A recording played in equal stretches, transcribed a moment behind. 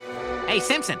Hey,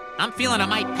 Simpson, I'm feeling a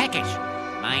mite peckish.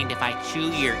 Mind if I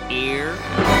chew your ear?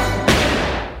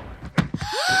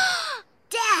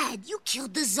 Dad, you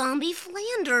killed the zombie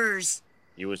Flanders.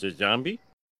 He was a zombie?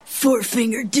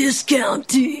 Four-finger discount,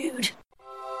 dude.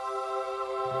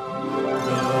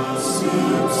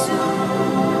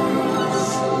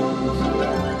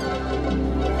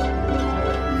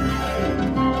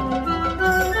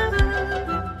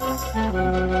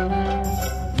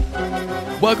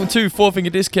 Welcome to Four Finger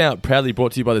Discount, proudly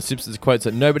brought to you by the Simpsons Quotes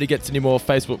That Nobody Gets Anymore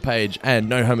Facebook page and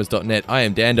nohomers.net. I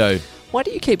am Dando. Why do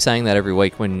you keep saying that every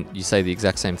week when you say the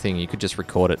exact same thing? You could just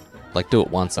record it. Like, do it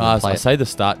once and then play I it. say the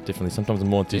start differently. Sometimes I'm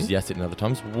more enthusiastic than other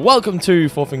times. Welcome to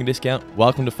Four Finger Discount.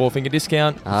 Welcome to Four Finger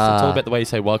Discount. It's all about the way you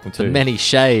say welcome to. The many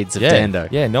shades of yeah, Dando.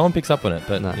 Yeah, no one picks up on it,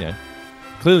 but No. you know,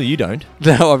 clearly you don't.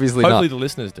 No, obviously Hopefully not. the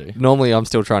listeners do. Normally I'm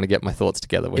still trying to get my thoughts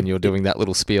together when you're doing that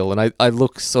little spiel, and I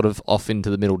look sort of off into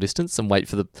the middle distance and wait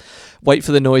for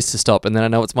the noise to stop, and then I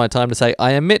know it's my time to say,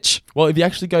 I am Mitch. Well, if you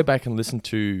actually go back and listen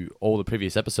to all the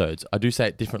previous episodes, I do say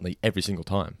it differently every single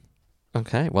time.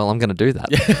 Okay, well, I'm going to do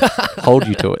that. Hold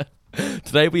you to it.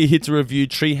 Today we're here to review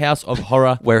Treehouse of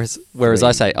Horror. Whereas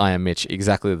I say I am Mitch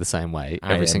exactly the same way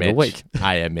every single week.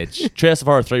 I am Mitch. Treehouse of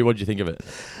Horror 3, what did you think of it?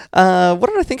 What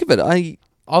did I think of it?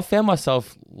 I've found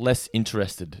myself less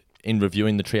interested in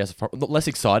reviewing the Treehouse of Horror, less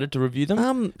excited to review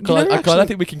them. Because I don't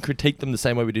think we can critique them the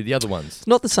same way we do the other ones.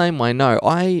 Not the same way, no.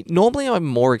 Normally I'm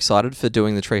more excited for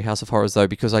doing the Treehouse of Horrors, though,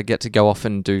 because I get to go off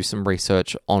and do some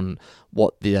research on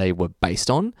what they were based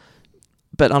on.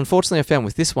 But unfortunately, I found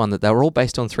with this one that they were all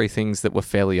based on three things that were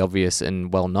fairly obvious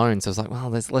and well known. So I was like, well,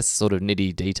 there's less sort of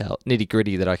nitty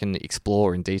gritty that I can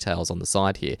explore in details on the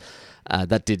side here.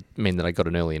 That did mean that I got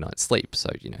an earlier night's sleep. So,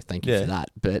 thank you for that.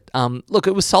 But look,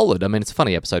 it was solid. I mean, it's a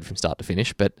funny episode from start to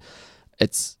finish, but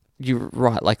you're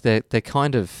right. Like they're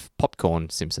kind of popcorn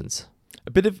Simpsons.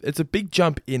 It's a big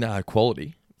jump in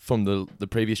quality from the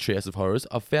previous Treehouse of Horrors.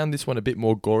 I've found this one a bit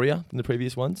more gorier than the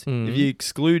previous ones. Mm. If you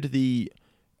exclude the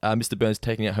Mr. Burns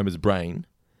taking out Homer's brain,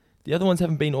 the other ones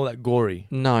haven't been all that gory.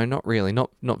 No, not really.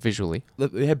 Not visually.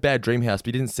 They had Bad Dream House,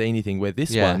 but you didn't see anything. Where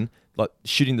this one, like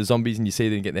shooting the zombies and you see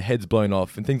them getting their heads blown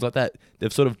off and things like that,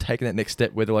 they've sort of taken that next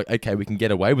step where they're like, okay, we can get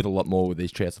away with a lot more with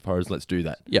these Treehouse of Horrors. Let's do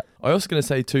that. Yeah. I also going to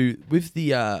say too, with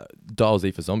the Dial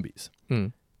Z for Zombies,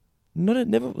 was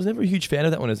never a huge fan of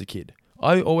that one as a kid.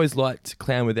 I always liked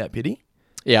Clown Without Pity.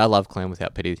 Yeah, I love Clown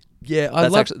Without Pity. Yeah,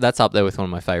 that's up there with one of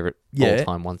my favourite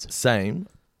all-time ones. Same.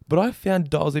 But I found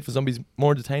Dial Z for Zombies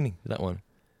more entertaining than that one.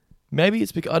 Maybe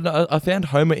it's because I found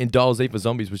Homer in Dial Z for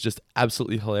Zombies was just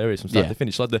absolutely hilarious from start to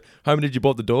finish. Like Homer, did you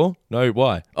bolt the door? No,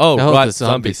 why? Oh, right, the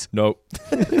zombies. No.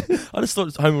 I just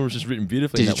thought Homer was just written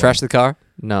beautifully. Did you trash the car?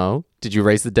 No. Did you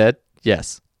raise the dead?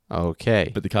 Yes.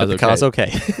 Okay. But the car's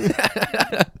okay.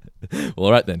 Well,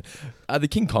 all right then. The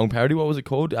King Kong parody, what was it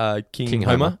called? King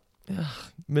Homer?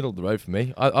 Middle of the road for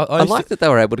me. I like that they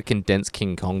were able to condense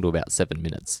King Kong to about 7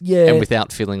 minutes. Yeah. And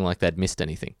without feeling like they'd missed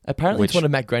anything. Apparently it's one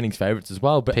of Matt Groening's favourites as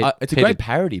well. But it's a great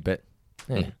parody, but...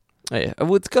 Yeah. Yeah.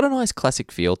 Well, it's got a nice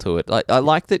classic feel to it. I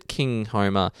like that King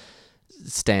Homer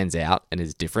stands out and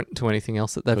is different to anything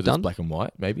else that they've done. It's black and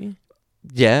white, maybe?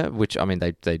 Yeah, which, I mean,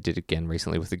 they did again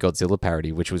recently with the Godzilla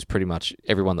parody, which was pretty much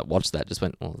everyone that watched that just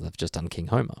went, well, they've just done King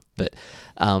Homer. But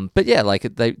yeah,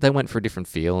 like they went for a different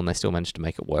feel and they still managed to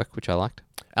make it work, which I liked.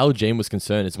 Al Jean was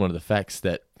concerned, it's one of the facts,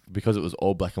 that because it was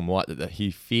all black and white, that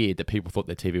he feared that people thought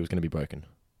their TV was going to be broken.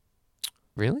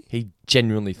 Really? He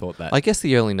genuinely thought that. I guess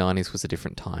the early 90s was a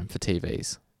different time for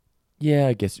TVs. Yeah,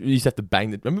 I guess. You used to have to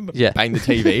bang the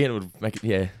TV and it would make it,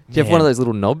 yeah. Do you have one of those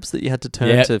little knobs that you had to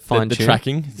turn to fine tune? The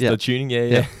tracking, the tuning,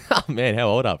 yeah. Oh man, how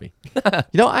old are we? I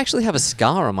actually have a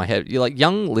scar on my head.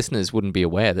 Young listeners wouldn't be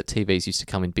aware that TVs used to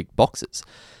come in big boxes.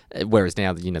 Whereas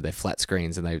now, they're flat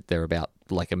screens and they're about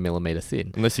like a millimetre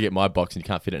thin. Unless you get my box and you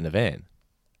can't fit it in a van.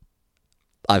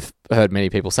 I've heard many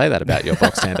people say that about your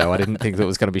box, Tando. I didn't think that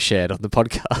was going to be shared on the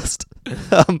podcast.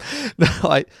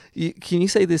 Can you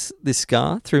see this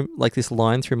scar through, like this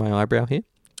line through my eyebrow here?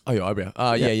 Oh, your eyebrow. Yeah.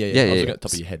 I was looking at the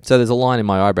top of your head. So there's a line in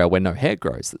my eyebrow where no hair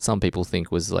grows that some people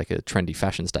think was like a trendy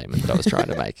fashion statement that I was trying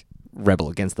to make. Rebel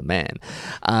against the man.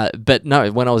 But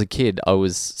no, when I was a kid, I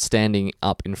was standing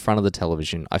up in front of the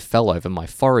television. I fell over, my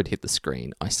forehead hit the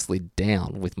screen. I slid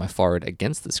down with my forehead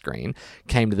against the screen,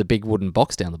 came to the big wooden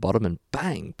box down the bottom, and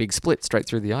bang, big split straight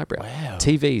through the eyebrow. Wow.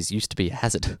 TVs used to be a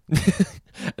hazard.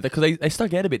 Because they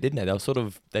stuck out a bit, didn't they? They were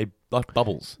they like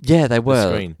bubbles. Yeah, they were.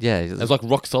 The screen. Yeah, it was like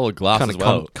rock solid glass kind as of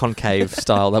well. Concave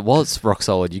style. That was rock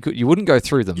solid. You wouldn't go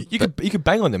through them. You could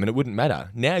bang on them and it wouldn't matter.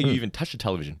 Now you even touch the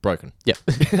television, broken. Yeah.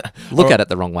 Look at it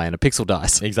the wrong way and a pixel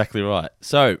dies. Exactly right.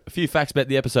 So, a few facts about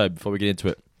the episode before we get into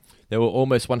it. There were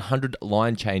almost 100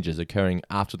 line changes occurring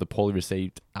after it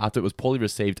was poorly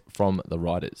received from the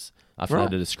writers. After Right.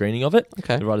 they did a screening of it,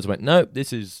 Okay. the writers went, no,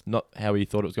 this is not how we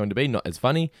thought it was going to be, not as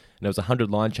funny. And there was 100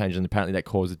 line changes, and apparently that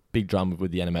caused a big drama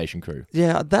with the animation crew.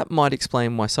 Yeah, that might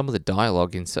explain why some of the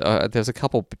dialogue there's a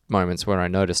couple moments where I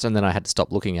noticed, and then I had to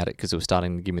stop looking at it because it was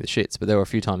starting to give me the shits. But there were a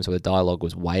few times where the dialogue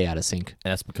was way out of sync.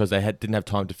 And that's because they didn't have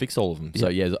time to fix all of them. So,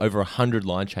 yeah, there's over 100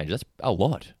 line changes. That's a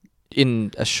lot.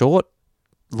 In a short,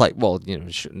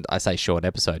 I say short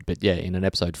episode, but yeah, in an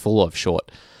episode full of short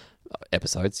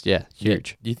episodes, yeah,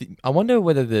 huge. Yeah. I wonder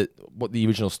whether what the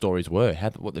original stories were,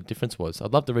 what the difference was.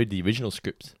 I'd love to read the original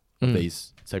scripts of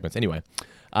these segments. Anyway,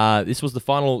 this was the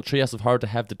final Treehouse of Horror to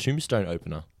have the tombstone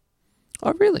opener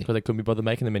Oh, really? because they couldn't be bothered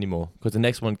making them anymore. Because the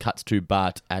next one cuts to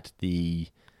Bart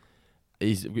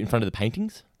he's in front of the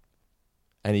paintings,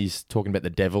 and he's talking about the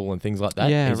devil and things like that.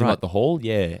 Yeah, he's in right. like the hall.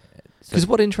 Yeah, Because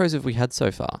what intros have we had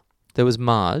so far? There was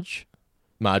Marge.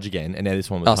 Marge again, and now this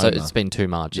one was Oh, so Homer. it's been two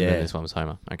Marge, and Yeah. then this one was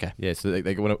Homer. Okay. Yeah, so they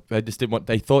just didn't want.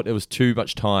 They thought it was too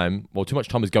much time. Well, too much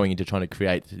time was going into trying to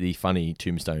create the funny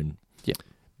tombstone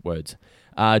words.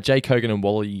 Jay Kogan and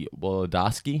Wally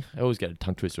Wolodarski. I always get a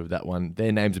tongue twister with that one.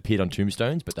 Their names appeared on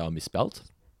tombstones, but they were misspelt.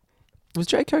 Was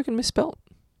Jay Kogan misspelt?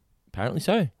 Apparently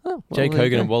so. Oh, well, Jay there you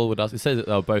Kogan go. and Wally Wolodarski. It says that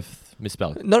they were both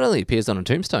misspelled. Not only appears on a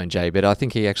tombstone, Jay, but I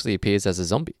think he actually appears as a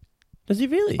zombie. Does he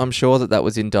really? I'm sure that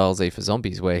was in Dial Z for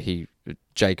Zombies, where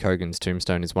Jay Kogan's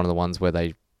tombstone is one of the ones where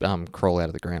they crawl out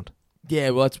of the ground. Yeah,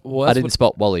 well, that's I didn't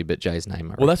spot Wally, but Jay's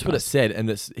name. Well, that's what it said, and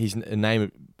his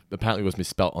name apparently was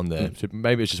misspelt on there. So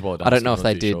maybe it's just Wolodarski. I don't know if I'm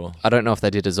they not too did. sure. I don't know if they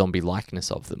did a zombie likeness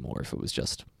of them, or if it was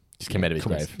just Came out of his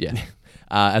come on, grave. Yeah,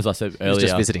 As I said he was earlier,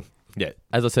 just visiting. Yeah,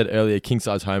 as I said earlier, King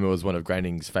Size Homer was one of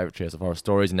Groening's favourite Treehouse of Horror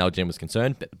stories, and now Jen was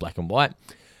concerned, but black and white.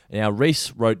 Now,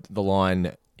 Reese wrote the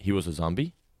line, he was a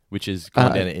zombie, which is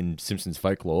gone down in Simpsons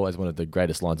folklore as one of the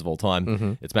greatest lines of all time.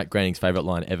 Mm-hmm. It's Matt Groening's favourite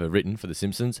line ever written for The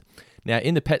Simpsons. Now,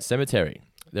 in the Pet Cemetery,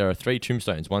 there are 3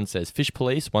 tombstones. One says Fish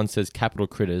Police, one says Capital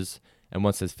Critters, and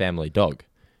one says Family Dog.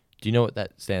 Do you know what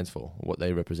that stands for, what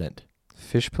they represent?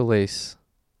 Fish Police,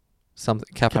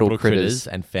 something Capital Critters,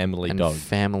 and Family and Dog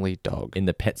Family Dog. in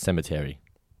the Pet Cemetery.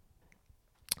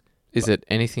 Is it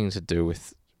anything to do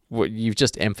with? Well, you've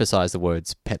just emphasised the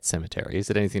words Pet Cemetery. Is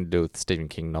it anything to do with the Stephen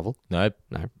King novel? No,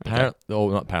 No. not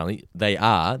apparently. They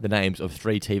are the names of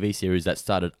 3 TV series that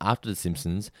started after The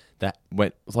Simpsons that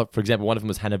went, like, for example, one of them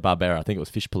was Hanna-Barbera. I think it was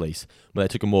Fish Police, where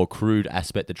they took a more crude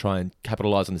aspect to try and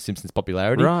capitalise on The Simpsons'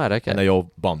 popularity. Right, okay. And they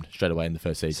all bombed straight away in the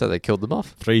first season. So they killed them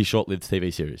off. 3 short-lived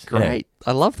TV series. Great.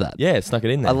 I love that. Yeah, snuck it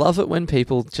in there. I love it when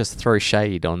people just throw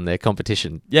shade on their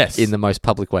competition Yes. in the most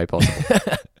public way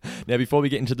possible. Now, before we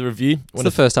get into the review, It's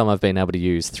the first time I've been able to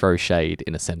use throw shade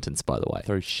in a sentence, by the way.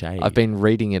 throw shade. I've been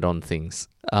reading it on things.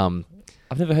 I've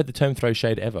never heard the term throw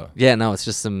shade ever. Yeah, no, it's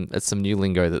just some new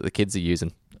lingo that the kids are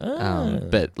using.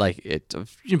 But like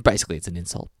basically it's an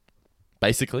insult.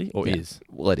 Basically, or Yeah. is.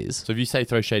 Well, it is. So if you say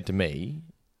throw shade to me,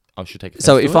 I should take offense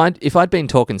So to if I'd been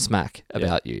talking smack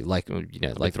about you, like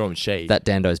like throwing shade. that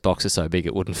Dando's box is so big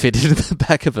it wouldn't fit into the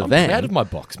back of a I'm van, proud of my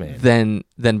box, man.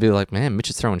 then be like, man, Mitch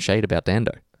is throwing shade about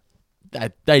Dando.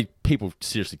 People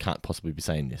seriously can't possibly be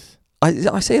saying this.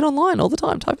 I see it online all the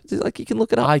time. Like you can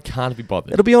look it up. I can't be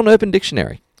bothered. It'll be on Urban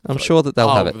Dictionary. I'm sure that they'll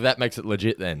have it. That makes it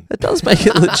legit then. It does make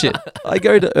it legit. I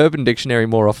go to Urban Dictionary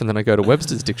more often than I go to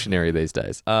Webster's Dictionary these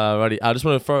days. Righty. I just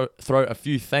want to throw a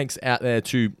few thanks out there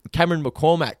to Cameron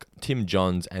McCormack, Tim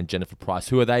Johns, and Jennifer Price.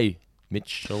 Who are they?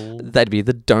 Mitchell? They'd be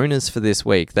the donors for this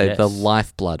week. They're the Yes.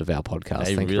 lifeblood of our podcast.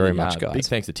 They Thank you really very much, are. guys. Big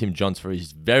thanks to Tim Johns for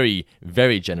his very,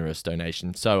 very generous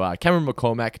donation. So Cameron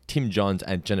McCormack, Tim Johns,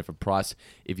 and Jennifer Price.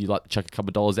 If you'd like to chuck a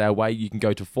couple of dollars our way, you can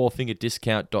go to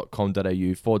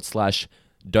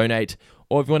fourfingerdiscount.com.au/donate.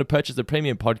 Or if you want to purchase the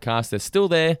premium podcast, they're still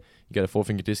there. You go to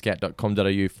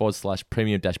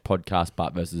fourfingerdiscount.com.au/premium-podcast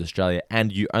Bart vs. Australia,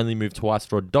 and you only move twice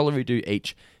for $1 we do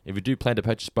each. If you do plan to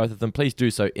purchase both of them, please do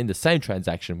so in the same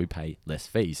transaction. We pay less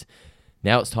fees.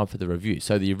 Now it's time for the review.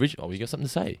 So the original... Oh, you got something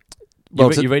to say?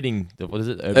 Well, You're reading... What is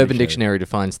it? Urban Dictionary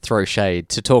defines throw shade,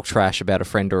 to talk trash about a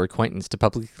friend or acquaintance, to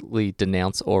publicly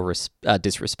denounce or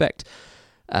disrespect.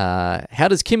 How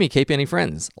does Kimmy keep any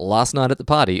friends? Last night at the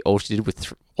party, all she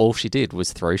did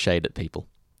was throw shade at people.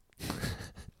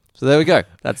 So there we go.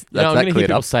 That's I'm going that to hear cleared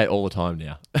people up. say it all the time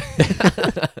now.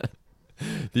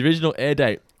 The original air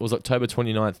date was October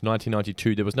 29th,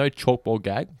 1992. There was no chalkboard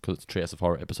gag, because it's a Treehouse of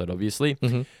Horror episode, obviously.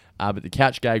 Mm-hmm. But the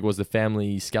couch gag was the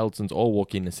family skeletons all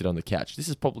walk in and sit on the couch. This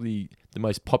is probably the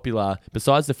most popular,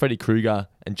 besides the Freddy Krueger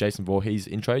and Jason Voorhees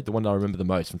intro, the one that I remember the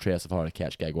most from Treehouse of Horror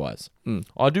couch gag-wise. Mm.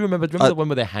 I do remember the one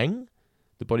where they hang?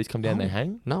 The bodies come down, they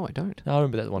hang. No, I don't. No, I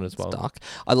remember that one as well. It's dark.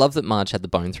 I love that Marge had the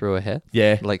bone through her hair.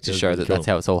 Yeah, Like to that was show really that cool. that's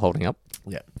how it's all holding up.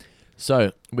 Yeah.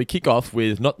 So we kick off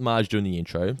with not Marge doing the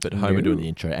intro, but Homer doing the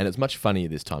intro, and it's much funnier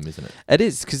this time, isn't it? It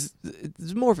is, because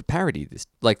it's more of a parody. This,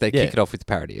 like, they Yeah. kick it off with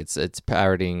parody. It's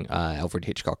parodying Alfred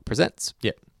Hitchcock Presents.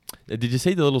 Yeah. Did you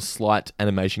see the little slight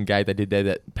animation gag they did there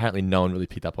that apparently no one really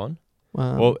picked up on?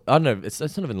 Well, I don't know. It's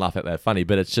not even laugh out loud funny,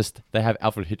 but it's just they have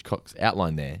Alfred Hitchcock's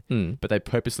outline there, but they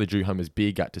purposely drew Homer's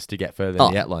beer gut to stick out further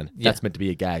than the outline. yeah. That's meant to be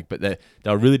a gag, but they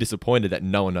were really disappointed that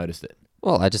no one noticed it.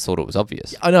 Well, I just thought it was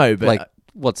obvious. I know, but Like,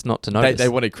 what's not to notice? they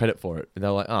wanted credit for it. They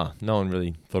were like, no one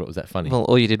really thought it was that funny. Well,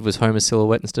 all you did was Homer's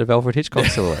silhouette instead of Alfred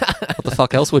Hitchcock's silhouette. What the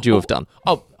fuck else would you have done?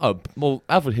 Well,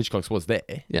 Alfred Hitchcock's was there.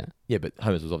 Yeah. Yeah, but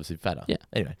Homer's was obviously fatter. Yeah.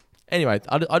 Anyway,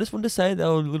 I just wanted to say they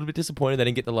were a little bit disappointed they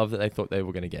didn't get the love that they thought they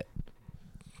were going to get.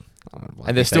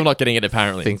 And they're still not getting it,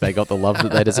 apparently. I think they got the love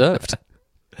that they deserved.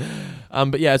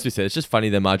 But yeah, as we said, it's just funny,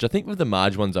 the Marge. I think with the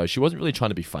Marge ones, though, she wasn't really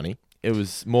trying to be funny. It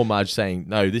was more Marge saying,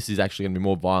 no, this is actually going to be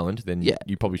more violent, then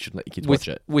you probably shouldn't let your kids watch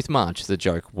it. With Marge, the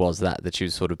joke was that she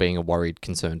was sort of being a worried,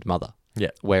 concerned mother. Yeah.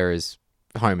 Whereas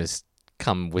Homer's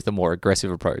come with a more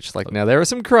aggressive approach. Like, now there are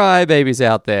some crybabies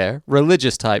out there,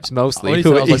 religious types mostly,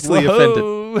 who are easily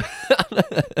offended.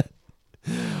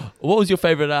 What was your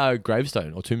favourite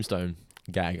gravestone or tombstone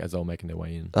gag as they were making their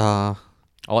way in?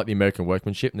 I like the American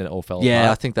workmanship, and then it all fell apart.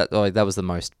 Yeah, I think that was the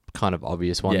most kind of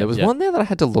obvious one. Yeah, there was yeah. one there that I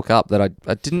had to look up that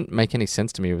I didn't make any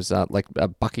sense to me. It was like a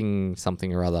bucking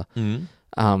something or other. Mm-hmm.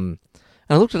 And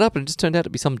I looked it up, and it just turned out to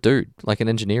be some dude, like an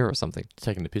engineer or something.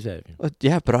 Taking the piss out of you.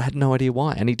 Yeah, but I had no idea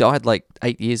why. And he died like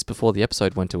 8 years before the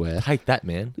episode went to air. I hate that,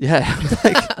 man. Yeah.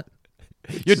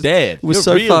 Like, You're dead. was You're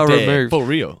so real far dead, removed. For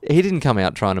real. he didn't come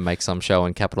out trying to make some show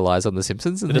and capitalize on The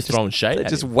Simpsons. And They're just throwing shade They at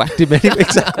just him. whacked him anyway.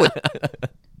 Exactly.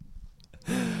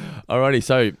 Alrighty,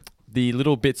 so the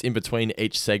little bits in between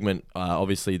each segment,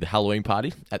 obviously the Halloween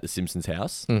party at the Simpsons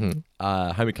house. Mm-hmm.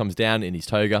 Homer comes down in his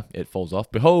toga. It falls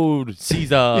off. Behold,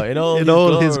 Caesar in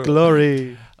all, his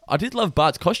glory. I did love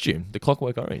Bart's costume, the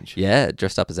Clockwork Orange. Yeah,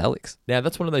 dressed up as Alex. Now,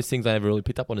 that's one of those things I never really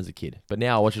picked up on as a kid. But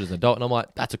now I watch it as an adult and I'm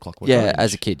like, that's a Clockwork Yeah, Orange.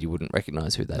 as a kid, you wouldn't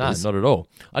recognize who that is. No, not at all.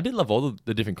 I did love all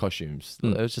the different costumes.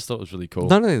 I just thought it was really cool.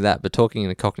 Not only that, but talking in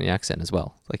a Cockney accent as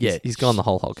well. Like, Yeah. he's gone the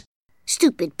whole hog.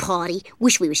 Stupid party.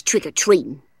 Wish we was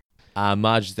trick-or-treating.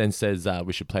 Marge then says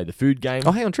we should play the food game.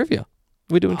 Oh, hang on, trivia.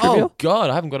 We're doing trivia? Oh, God,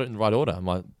 I haven't got it in the right order.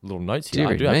 My little notes here. I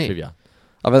Dearie do have me. trivia.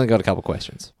 I've only got a couple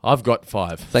questions. I've got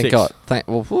 5. Thank 6. God.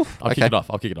 I'll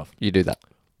kick it off. You do that.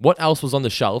 What else was on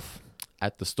the shelf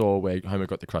at the store where Homer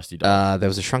got the Krusty doll? There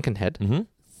was a shrunken head. Mm-hmm.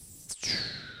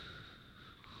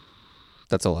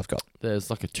 That's all I've got.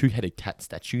 There's like a 2-headed cat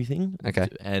statue thing. Okay.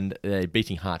 And a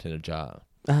beating heart in a jar.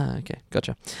 Okay,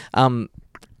 gotcha. Well,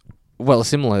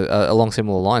 along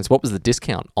similar lines, what was the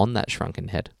discount on that shrunken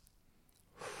head?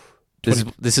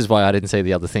 This is why I didn't say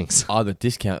the other things. Oh, the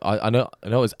discount. I know it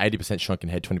was 80% shrunken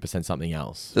head, 20% something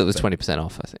else. It was 20%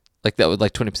 off, I think. Like, that was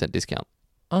like 20% discount.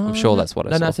 I'm sure that's what I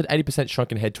saw. No, I said 80%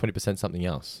 shrunken head, 20% something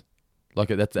else. Like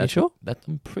that's You sure?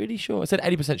 I'm pretty sure. I said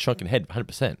 80% shrunken head,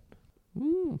 100%.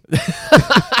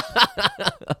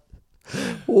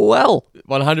 Well,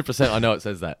 100%. I know it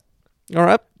says that. all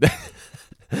right.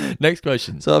 Next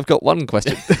question. So I've got one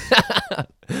question.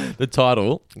 The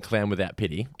title, Clown Without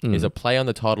Pity, is a play on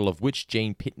the title of which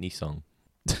Gene Pitney song?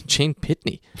 Gene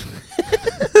Pitney.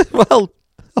 Well,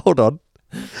 hold on.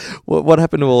 What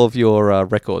happened to all of your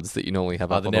records that you normally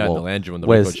have up They're on the now in wall? the lounge room on the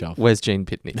record shelf. Where's Gene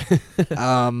Pitney?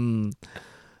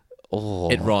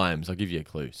 It rhymes. I'll give you a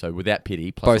clue. So without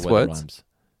pity plus Both a word that words? rhymes.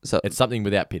 So It's something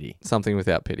without pity. something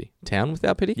without pity. Town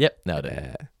without pity? Yep. No, it is.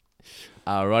 Yeah.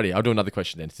 Alrighty, I'll do another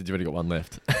question then, since you've already got one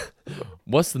left.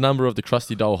 What's the number of the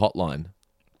Krusty Doll hotline?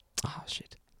 Oh,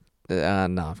 shit.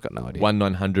 No, I've got no idea.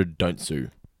 1-900 Don't Sue.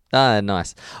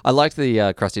 Nice. I liked the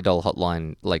Krusty Doll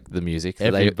hotline, like the music.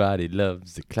 Everybody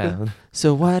loves a clown.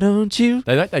 So why don't you?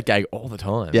 They make that gag all the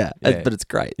time. Yeah, but it's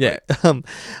great. Yeah. Um,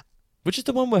 Which is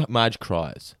the one where Marge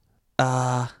cries?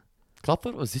 uh, I thought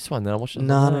it was this one. Then I watched it.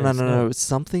 no. It's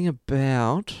something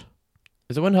about.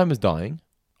 Is it when Homer's dying?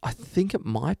 I think it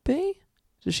might be.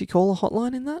 Does she call a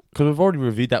hotline in that? Because we've already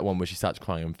reviewed that one where she starts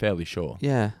crying. I'm fairly sure.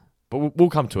 Yeah. But we'll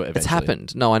come to it eventually. It's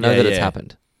happened. No, I know Yeah, that it's yeah.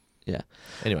 happened. Yeah.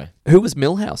 Anyway. Who was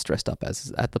Milhouse dressed up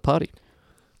as at the party?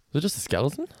 Was it just a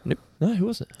skeleton? Nope. No, who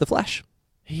was it? The Flash.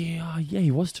 Yeah, he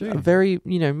was too. A very,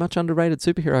 much underrated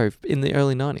superhero in the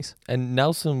early 90s. And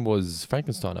Nelson was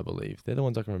Frankenstein, I believe. They're the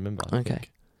ones I can remember. I Okay.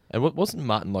 think. And wasn't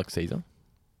Martin like Caesar?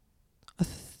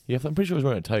 Yeah, I'm pretty sure he was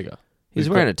wearing a toga. He was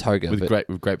With wearing a toga, with, but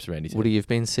with grapes around his head. would he have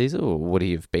been Caesar or would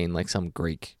he have been like some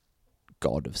Greek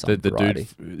god of some the variety?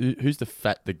 dude, who's the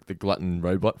fat, the glutton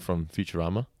robot from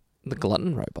Futurama? The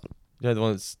glutton robot. You know, the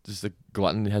one that's just a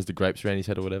glutton who has the grapes around his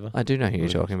head or whatever? I do know who you're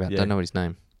talking about. Yeah. Don't know what his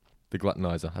name. The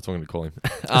gluttonizer. That's what I'm going to call him.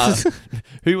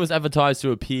 Who was advertised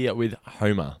to appear with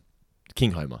Homer.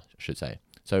 King Homer, I should say.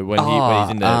 So when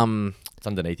he's in the... it's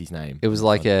underneath his name. It was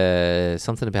like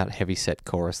something about heavy-set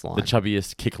chorus line. The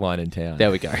chubbiest kick line in town.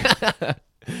 There we go.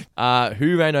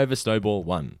 Who ran over Snowball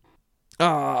 1?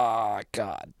 Oh,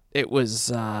 God. It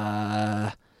was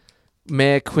Mayor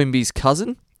Quimby's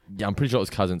cousin? Yeah, I'm pretty sure it was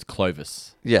cousins,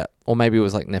 Clovis. Yeah. Or maybe it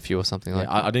was like nephew or something like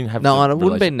Yeah, that. I didn't have... No, the it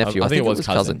wouldn't be relation- nephew. I think it was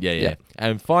cousin. Yeah.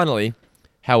 And finally,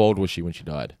 how old was she when she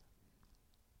died?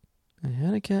 I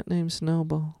had a cat named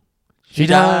Snowball. She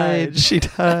died. She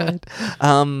died. 2.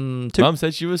 Mum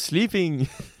said she was sleeping.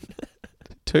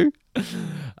 2? It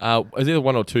was either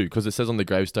 1 or 2 because it says on the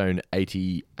gravestone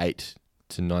 88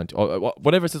 to 90. Or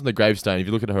whatever it says on the gravestone, if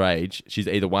you look at her age, she's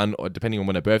either 1 or depending on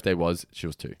when her birthday was, she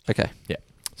was 2. Okay. Yeah.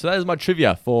 So that is my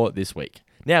trivia for this week.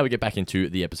 Now we get back into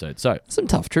the episode. So, Some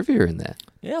tough trivia in there.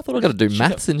 yeah, I thought I've got to do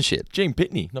maths and shit. Gene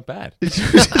Pitney, not bad.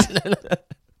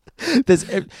 There's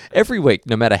every week,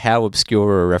 no matter how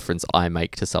obscure a reference I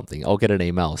make to something, I'll get an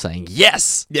email saying,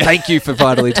 yes, thank you for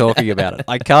finally talking about it.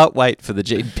 I can't wait for the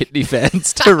Gene Pitney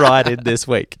fans to write in this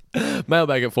week.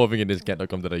 Mailbag at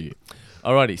fourfingerdiscount.com.au.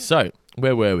 Alrighty, so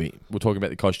where were we? We're talking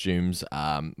about the costumes.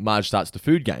 Marge starts the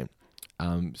food game.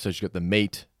 So she's got the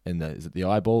meat and is it the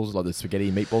eyeballs, like the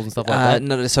spaghetti meatballs and stuff like that?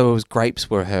 No, so it was grapes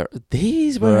were her,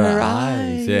 these were her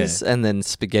eyes. Yeah. And then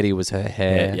spaghetti was her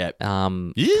hair. Yeah.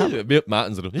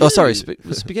 Martin's little... Oh, sorry,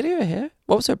 was spaghetti her hair?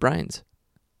 What was her brains?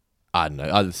 I don't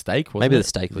know. The steak, wasn't Maybe it? the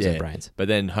steak was her brains. But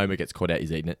then Homer gets caught out,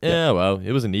 he's eating it. Yeah, well,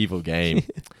 it was an evil game.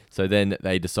 So then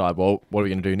they decide, well, what are we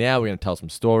going to do now? We're going to tell some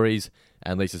stories.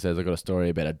 And Lisa says, I've got a story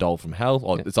about a doll from hell.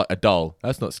 Or it's like a doll.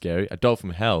 That's not scary. A doll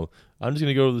from hell. I'm just going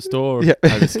to go to the store. Yeah.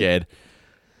 I'm scared.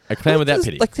 A clown without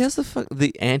pity. Like, there's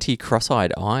the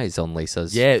anti-cross-eyed eyes on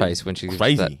Lisa's face when she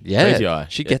crazy. That. Yeah, Crazy eye.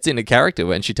 She gets into character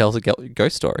when she tells a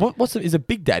ghost story. Is a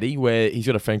Big Daddy where he's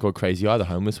got a friend called Crazy Eye, the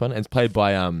homeless one, and it's played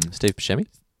by Steve Buscemi?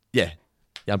 Yeah,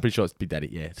 I'm pretty sure it's Big Daddy.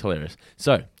 Yeah, it's hilarious.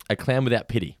 So, A Clown Without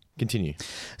Pity. Continue.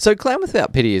 So, Clown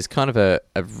Without Pity is kind of a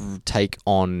take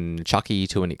on Chucky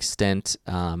to an extent.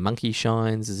 Monkey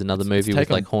Shines is another movie with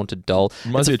like haunted doll.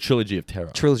 Reminds me of Trilogy of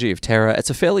Terror. Trilogy of Terror. It's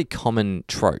a fairly common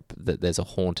trope that there's a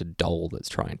haunted doll that's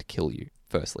trying to kill you,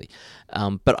 firstly.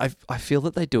 But I feel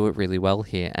that they do it really well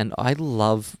here. And I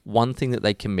love one thing that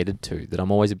they committed to that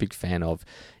I'm always a big fan of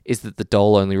is that the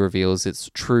doll only reveals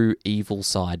its true evil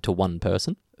side to one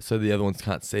person. So the other ones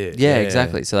can't see it. Yeah,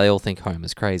 exactly. So they all think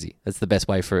Homer's crazy. That's the best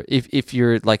way for... If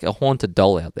you're like a haunted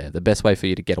doll out there, the best way for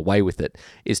you to get away with it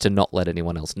is to not let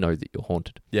anyone else know that you're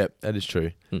haunted. Yep, that is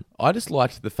true. I just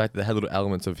liked the fact that they had little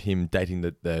elements of him dating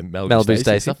the Malibu Stacy,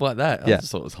 Stacy. stuff like that. I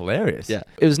just thought it was hilarious. Yeah.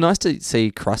 It was nice to see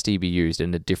Krusty be used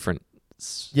in a different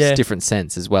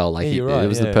sense as well. Like you're right, it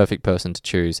was the perfect person to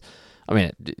choose. I mean,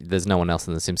 there's no one else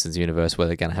in the Simpsons universe where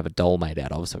they're going to have a doll made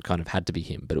out of, so it kind of had to be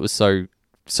him. But it was so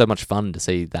much fun to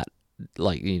see that,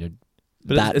 like, you know,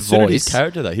 but that it's voice. his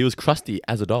character, though. He was Krusty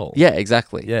as a doll. Yeah,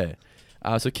 exactly. Yeah.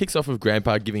 So it kicks off with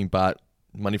Grandpa giving Bart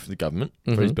money from the government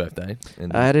for his birthday.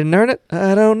 And I didn't earn it.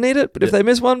 I don't need it. But if they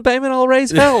miss one payment, I'll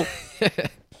raise hell.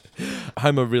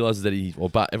 Homer realizes that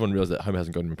everyone realizes that Homer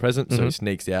hasn't gotten him a present, so he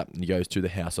sneaks out and he goes to the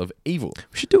House of Evil.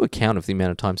 We should do a count of the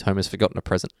amount of times Homer's forgotten a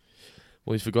present.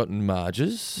 Well, he's forgotten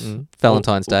Marge's.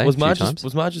 Valentine's Day. Was a few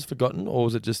times. Marge's forgotten, or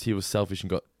was it just he was selfish and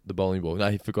got the bowling ball? No,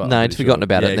 he forgot. No, he'd forgotten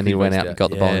about it, and then he went out and got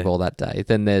the Yeah. bowling ball that day.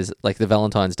 Then there's like the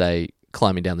Valentine's Day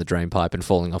climbing down the drain pipe and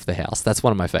falling off the house. That's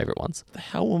one of my favourite ones. The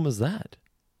hell one was that?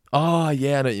 Oh,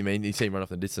 yeah, I know what you mean. You see him run off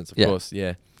the distance, of course,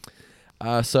 yeah.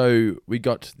 So we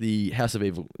got the House of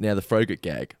Evil, now the Frogurt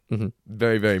gag.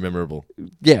 Very, very memorable.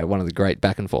 Yeah, one of the great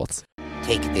back and forths.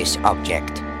 Take this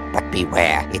object, but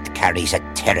beware, it carries a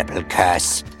terrible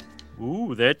curse.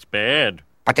 Ooh, that's bad.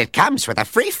 But it comes with a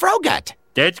free Frogurt.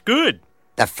 That's good.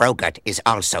 The Frogurt is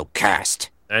also cursed.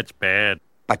 That's bad.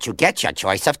 But you get your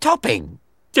choice of topping.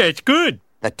 That's good.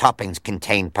 The toppings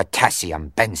contain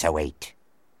potassium benzoate.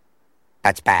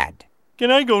 That's bad. Can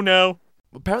I go now?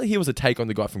 Apparently he was a take on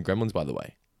the guy from Gremlins, by the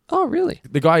way. Oh, really?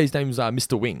 The guy, his name's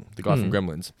Mr. Wing, the guy from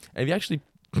Gremlins. And if you actually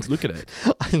look at it...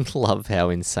 I love how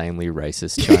insanely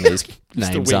racist Chinese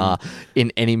names Wing. are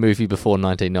in any movie before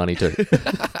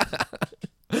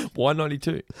 1992. Why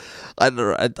 92?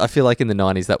 I feel like in the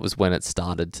 90s that was when it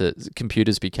started to...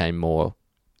 Computers became more...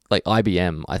 Like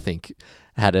IBM, I think,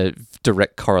 had a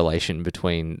direct correlation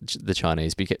between the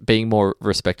Chinese being more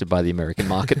respected by the American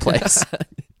marketplace.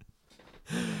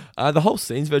 The whole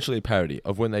scene's virtually a parody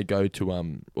of when they go to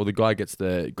or the guy gets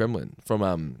the gremlin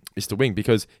from Mr. Wing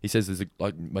because he says there's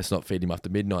must not feed him after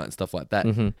midnight and stuff like that.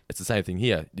 It's the same thing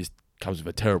here. Just comes with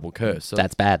a terrible curse. So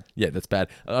That's bad. yeah, that's bad.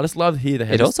 I just love here they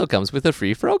It also comes with a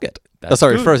free Froget. That's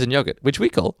Sorry, good. frozen yogurt, which we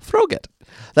call Froget.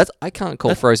 I can't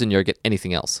call frozen yogurt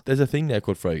anything else. There's a thing now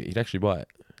called Froget. You can actually buy it.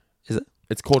 Is it?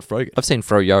 It's called Froget. I've seen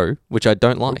Froyo, which I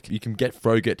don't like. You can get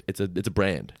Froget. It's a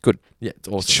brand. Good. Yeah, it's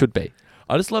It awesome. should be.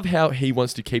 I just love how he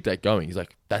wants to keep that going. He's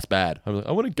like, that's bad. I'm like,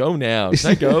 I want to go now. Can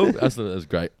I go? That was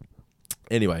great.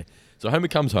 Anyway, so Homer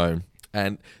comes home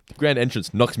and the grand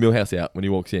entrance knocks Milhouse out when he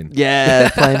walks in. Yeah,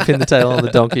 playing pin the tail on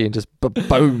the donkey and just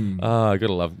boom. I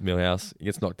gotta love Milhouse. He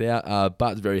gets knocked out.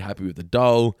 Bart's very happy with the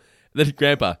doll. Then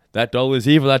Grandpa, that doll is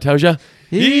evil, I tells you.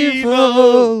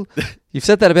 Evil. You've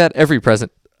said that about every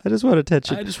present. I just want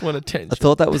attention. I just want attention. I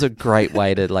thought that was a great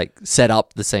way to like set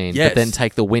up the scene, Yes. but then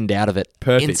take the wind out of it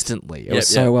Perfect. instantly. It Yep, was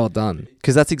so yep. well done.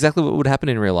 Because that's exactly what would happen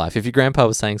in real life. If your grandpa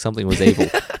was saying something was evil,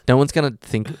 no one's going to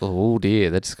think, oh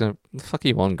dear, they're just going to fuck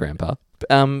you on, grandpa.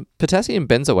 Potassium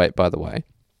benzoate, by the way,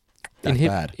 That's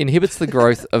bad. inhibits the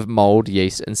growth of mold,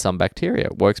 yeast, and some bacteria.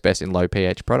 Works best in low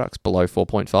pH products below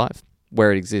 4.5,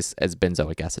 where it exists as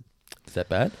benzoic acid. Is that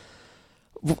bad?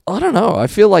 I don't know. I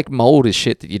feel like mold is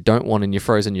shit that you don't want in your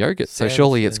frozen yogurt, so Sounds-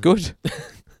 surely it's good.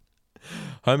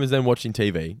 Homer's then watching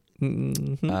TV.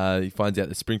 Mhm. He finds out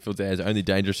that Springfield's air is only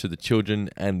dangerous to the children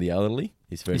and the elderly.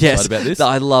 He's very Yes, excited about this.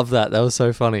 I love that. That was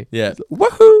so funny. Yeah.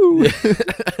 Woohoo!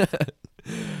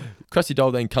 Krusty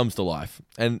Doll then comes to life.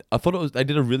 And I thought they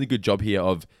did a really good job here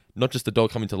of not just the doll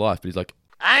coming to life, but he's like,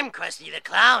 I'm Krusty the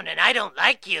Clown, and I don't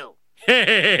like you.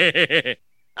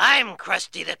 I'm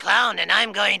Krusty the Clown, and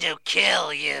I'm going to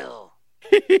kill you.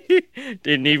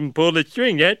 Didn't even pull the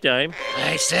string that time.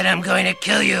 I said I'm going to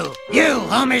kill you. You,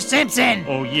 Homer Simpson!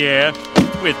 Oh, yeah?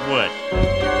 With what?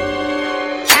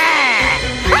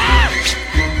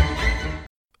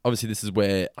 obviously this is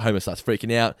where Homer starts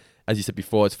freaking out. As you said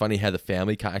before, it's funny how the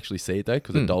family can't actually see it though,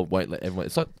 because the doll won't let everyone.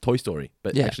 It's like Toy Story,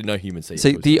 but Yeah. actually no humans see it.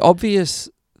 See, Toy the Story. obvious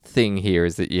thing here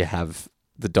is that you have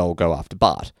the doll go after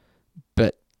Bart,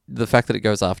 but the fact that it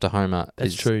goes after Homer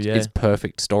That's is, true, yeah. is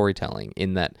perfect storytelling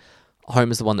in that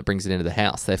Homer's the one that brings it into the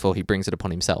house, therefore he brings it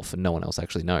upon himself and no one else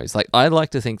actually knows. Like, I like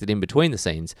to think that in between the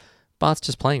scenes, Bart's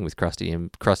just playing with Krusty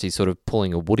and Krusty's sort of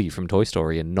pulling a Woody from Toy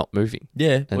Story and not moving. Yeah,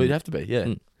 well, And- you'd have to be,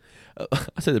 yeah.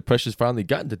 I said the pressure's finally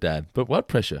gotten to Dad, but what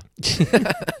pressure?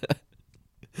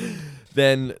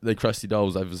 Then the Krusty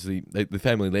dolls, obviously, the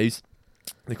family leaves.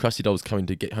 The Krusty dolls coming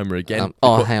to get Homer again.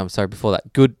 Hang on, sorry, before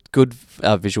that. Good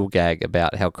visual gag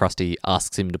about how Krusty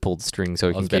asks him to pull the string so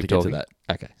he I can was about keep to get to talking. that.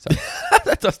 Okay,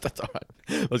 sorry. that's all right.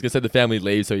 I was going to say the family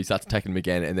leaves, so he starts attacking him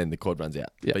again, and then the cord runs out.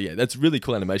 Yeah. But yeah, that's really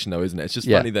cool animation, though, isn't it? It's just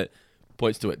Yeah. funny that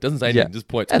points to it. Doesn't say Yeah. anything, just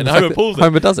points. And And the fact Homer that pulls it.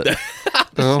 Homer does it.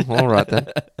 Oh, all right then.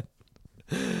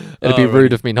 It'd be Alrighty.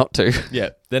 rude of me not to. Yeah,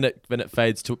 then it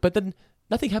fades to... But then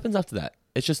nothing happens after that.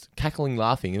 It's just cackling,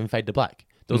 laughing, and then fade to black.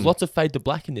 There was lots of fade to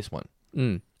black in this one.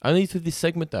 Mm. Only through this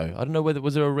segment, though. I don't know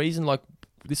was there a reason, like,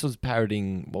 this was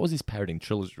parodying... What was this parodying?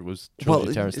 Trilogy of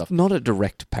Terror it's stuff. not a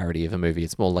direct parody of a movie.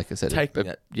 It's more like I said, Taking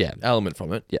that yeah. element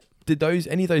from it. Yeah. Did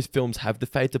any of those films have the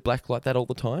fade to black like that all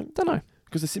the time? Don't know.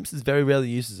 Because The Simpsons very rarely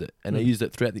uses it, and they used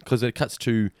it throughout because it cuts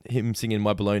to him singing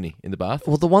 "My Baloney" in the bath.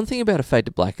 Well, the one thing about a fade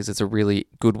to black is it's a really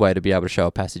good way to be able to show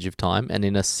a passage of time, and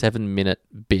in a 7-minute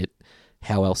bit,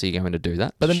 how else are you going to do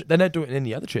that? But then they don't do it in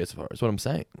any other Treehouse of Horror. Is what I'm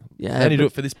saying. yeah, They only do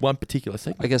but it for this one particular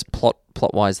segment. I guess plot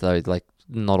wise though, like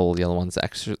not all the other ones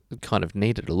actually kind of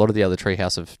need it. A lot of the other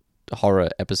Treehouse of Horror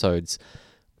episodes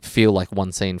feel like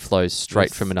one scene flows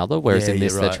straight Yes. from another, whereas Yeah, in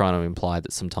this you're they're right. trying to imply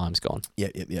that some time's gone.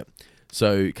 Yep.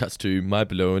 So it cuts to "My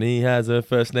Baloney" has a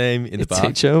first name in the bath.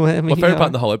 Teacher, My favorite part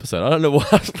in the whole episode. I don't know why.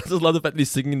 I just love the fact that he's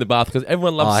singing in the bath because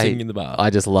everyone loves singing in the bath. I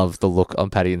just love the look on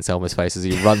Patty and Selma's face as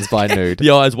he runs by nude. The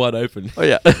eyes wide open. Oh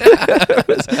yeah.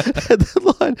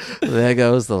 The line, there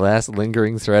goes the last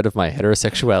lingering thread of my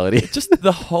heterosexuality. Just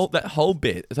that whole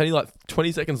bit. It's only like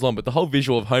 20 seconds long, but the whole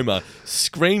visual of Homer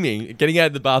screaming, getting out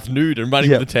of the bath nude and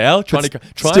running Yeah. with a towel, trying to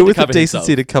Still with the cover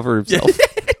decency to himself. cover himself.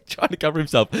 Trying to cover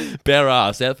himself, bare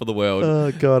ass out for the world.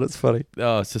 Oh god, it's funny.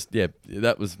 Oh, it's just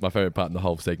that was my favorite part in the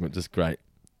whole segment. Just great.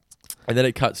 And then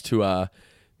it cuts to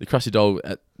the Krusty doll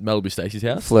at Malibu Stacy's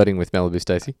house. Flirting with Malibu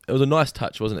Stacy. It was a nice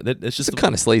touch, wasn't it? It's just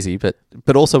Kind of sleazy, but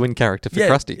also in character for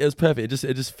Krusty. It was perfect.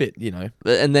 It just fit,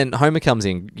 And then Homer comes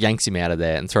in, yanks him out of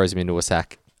there, and throws him into a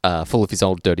sack full of his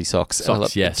old dirty socks. And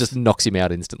Socks, yes. Just knocks him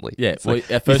out instantly. Yeah, It's well, like,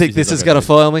 at you first think he this says, is "Okay, going to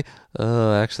foil me?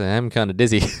 Oh, actually, I am kind of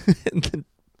dizzy. And then,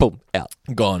 boom, out.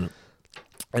 Gone.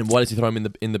 And why does he throw him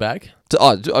in the bag?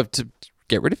 To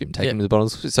get rid of him, take Yeah. him to the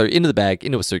bottomless. So into the bag,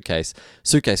 into a suitcase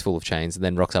full of chains, and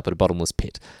then rocks up at a bottomless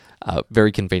pit,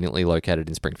 very conveniently located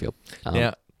in Springfield.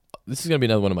 Now, this is going to be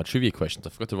another one of my trivia questions. I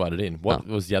forgot to write it in. What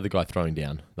was the other guy throwing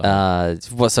down?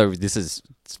 So this is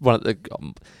one of the.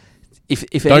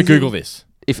 If Don't anything, Google this.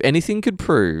 If anything could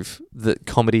prove that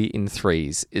comedy in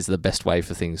threes is the best way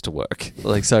for things to work,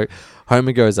 like so,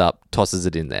 Homer goes up, tosses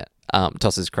it in there,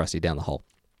 tosses Krusty down the hole.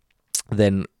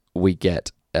 Then we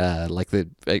get like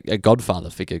a Godfather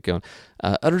figure going,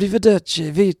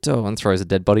 "Arrivederci, Vito," and throws a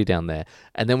dead body down there,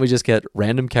 and then we just get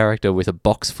random character with a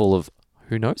box full of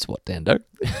who knows what, Dando.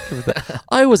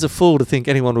 I was a fool to think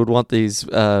anyone would want these.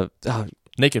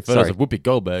 Naked photos Sorry. of Whoopi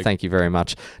Goldberg. Thank you very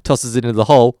much. Tosses it into the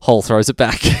hole. Hole throws it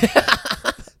back.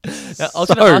 Now, I was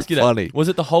So going to ask you that. funny. Was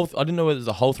it the whole? I didn't know whether it was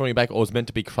a hole throwing it back or it was meant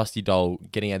to be Krusty Doll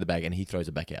getting out of the bag and he throws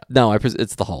it back out. No,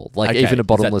 it's the hole. Like Okay, even is a that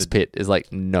bottomless the- pit is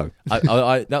like no.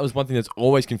 I that was one thing that's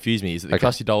always confused me is that the Okay.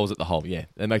 Krusty Doll was at the hole. Yeah,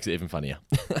 that makes it even funnier,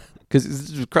 Because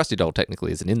Krusty Doll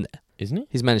technically isn't in there. isn't it?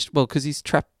 He's managed because he's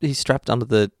trapped. He's strapped under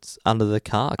the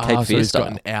car. Cape So Fear he's style.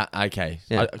 gotten out. Okay,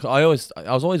 Yeah. I was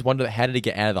always wondering how did he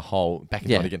get out of the hole back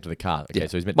in Yeah. time to get to the car. Okay, Yeah.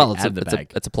 so he's meant well, to be out of the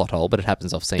bag. it's a plot hole, but it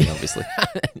happens off scene, obviously.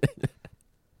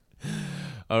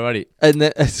 Alrighty, And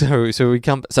then, so we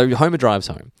come. So Homer drives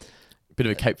home. bit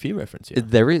of a Cape Fear reference here.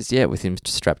 There is, with him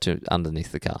strapped to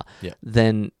underneath the car. Yeah.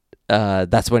 Then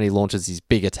that's when he launches his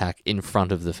big attack in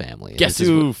front of the family. And Guess this is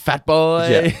who, fat boy?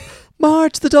 Yeah.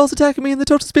 Marge, the doll's attacking me, and the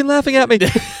doctor's been laughing at me.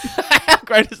 How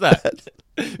great is that?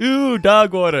 Ooh,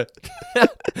 dog water.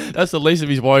 That's the least of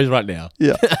his worries right now.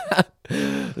 Yeah.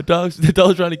 The dog's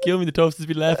trying to kill me. The toaster's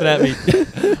been laughing at me.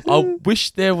 I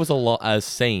wish there was a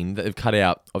scene that they've cut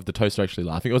out of the toaster actually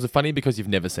laughing. Was it funny because you've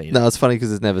never seen it? No, it's funny because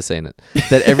he's never seen it.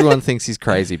 That everyone thinks he's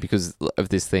crazy because of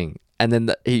this thing, and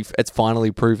then it's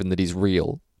finally proven that he's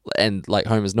real, and like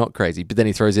Homer's not crazy. But then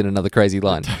he throws in another crazy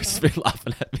line. Toaster's been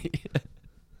laughing at me.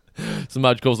 So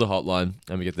Marge calls the hotline,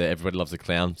 and we get there. Everybody loves a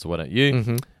clown, so why don't you?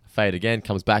 Mm-hmm. Fade again,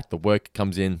 comes back, the work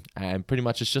comes in, and pretty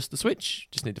much it's just the switch.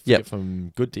 Just need to flip Yep. it from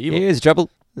good to evil. Here's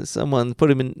trouble. Someone put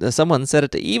him in. Someone set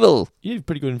it to evil. You have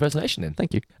pretty good impersonation then.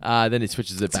 Thank you. Then he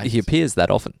switches it back. He appears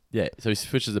that often. Yeah, so he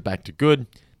switches it back to good.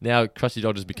 Now Krusty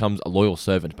Doll just becomes a loyal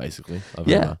servant, basically. Of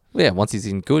Yeah. Homer. Yeah. Once he's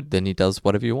in good, then he does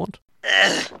whatever you want.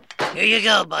 Here you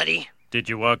go, buddy. Did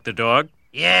you walk the dog?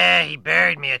 Yeah, he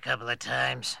buried me a couple of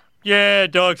times. Yeah,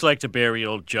 dogs like to bury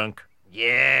old junk.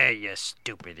 Yeah, you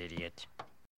stupid idiot.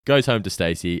 Goes home to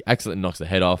Stacy, accidentally knocks the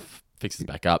head off, fixes it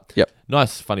back up. Yep.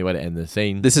 Nice, funny way to end the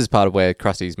scene. This is part of where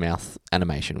Krusty's mouth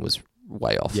animation was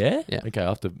way off. Yeah? Yeah. Okay, I'll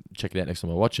have to check it out next time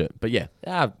I watch it. But yeah,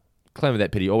 Clan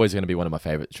Without Pity, always going to be one of my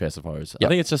favourite Treehouse of Horrors. Yep.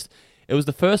 I think it was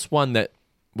the first one that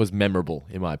was memorable,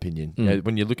 in my opinion. You know,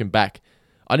 when you're looking back,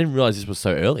 I didn't realise this was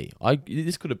so early.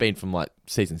 This could have been from like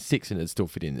season 6 and it'd still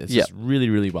fit in. It's Yep. just really,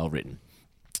 really well written.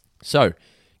 So,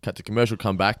 cut to commercial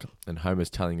comeback, and Homer's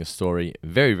telling a story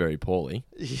very, very poorly,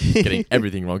 getting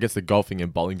everything wrong, gets the golfing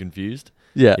and bowling confused.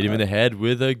 Yeah. Hit him in the head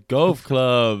with a golf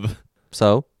club.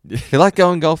 So, he liked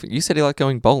going golfing. You said he liked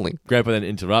going bowling. Grandpa then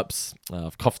interrupts.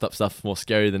 I've coughed up stuff more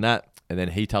scary than that. And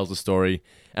then he tells the story.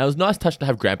 And it was a nice touch to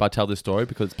have Grandpa tell this story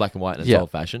because it's black and white and it's Yeah.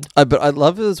 old-fashioned. But I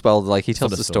love it as well. Like he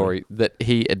tells not a the story that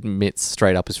he admits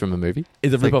straight up is from a movie.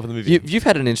 Is a It's like, rip-off of the movie. You've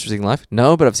had an interesting life.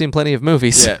 No, but I've seen plenty of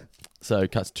movies. Yeah. So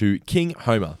cuts to King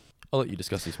Homer. I'll let you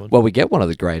discuss this one. Well, we get one of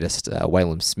the greatest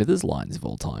Whalum Smithers lines of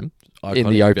all time. Iconic, in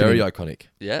the opening. Very iconic.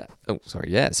 Yeah. Oh,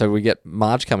 sorry. Yeah. So we get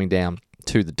Marge coming down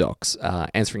to the docks,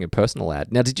 answering a personal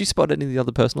ad. Now, did you spot any of the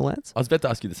other personal ads? I was about to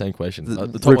ask you the same question. The-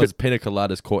 The top Rupert- one's Pina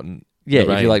Coladas caught in Yeah, the if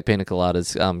rain. you like pina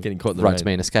coladas, Getting caught in the Run rain. to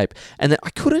Me and Escape. And then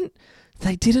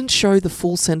they didn't show the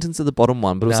full sentence of the bottom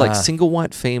one, but it was like Nah. single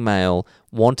white female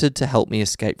wanted to help me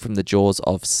escape from the jaws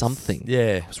of something.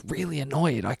 Yeah. I was really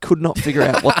annoyed. I could not figure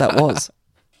out what that was.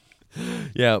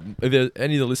 Yeah. If there,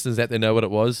 any of the listeners out there know what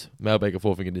it was,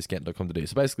 mailbag@fourfingerdiscount.com to do.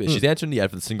 So basically, she's answering the ad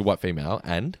for the single white female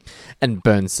and And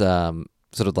Burns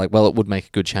sort of like, well, it would make a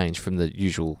good change from the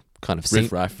usual kind of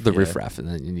Riff-raff, the yeah. riff-raff, and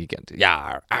then you get to,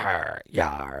 yar, ar,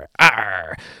 yar,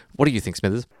 ar. What do you think,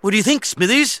 Smithers? What do you think,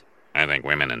 Smithers? I think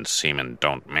women and semen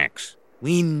don't mix.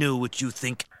 We know what you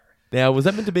think. now was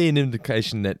that meant to be an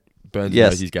indication that Burns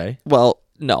Yes. knows he's gay? Well,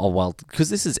 no, because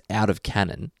this is out of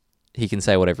canon. He can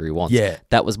say whatever he wants. Yeah.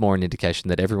 That was more an indication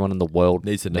that everyone in the world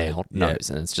Needs to know. now Yeah. knows,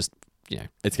 and it's just, It's going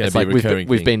it's to be like a recurring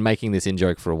we've thing. been making this in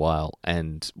joke for a while,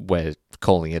 and we're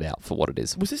calling it out for what it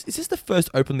is. Is this the first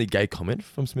openly gay comment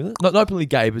from Smithers? Not openly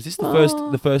gay, but is this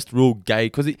the first real gay?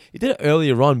 Because he did it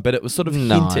earlier on, but it was sort of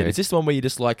No. hinted. Is this the one where you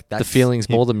just like that? The feelings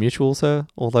more than mutual, sir.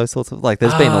 All those sorts of there's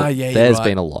been you're right.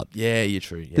 been a lot. Yeah, you're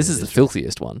true. Yeah, This is the that's true.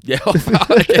 filthiest one. Yeah,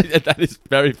 okay, that is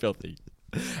very filthy.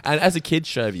 And as a kid,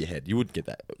 straight over your head, you wouldn't get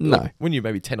that. No. Like, when you're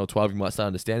maybe 10 or 12, you might start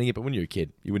understanding it, but when you're a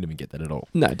kid, you wouldn't even get that at all.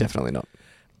 No, definitely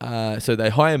not. So they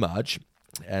hire Marge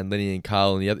and Lenny and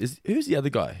Carl and the other. Who's the other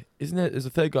guy? Isn't there? There's a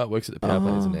third guy that works at the power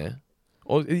plant, isn't there?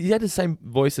 Or he had the same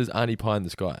voice as Arnie Pie in the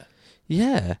Sky.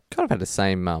 Yeah, kind of had the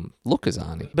same look as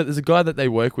Arnie. But there's a guy that they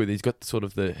work with. He's got sort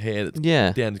of the hair that's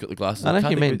Yeah. down. He's got the glasses. I know who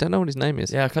Can't you think mean. of Don't know what his name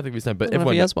is. Yeah, I can't think of his name, but I don't know if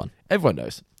everyone he has one. Everyone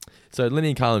knows. So Lenny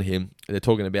and Carl and him, they're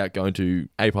talking about going to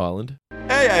Ape Island.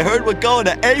 Hey, I heard we're going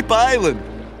to Ape Island.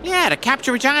 Yeah, to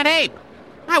capture a giant ape.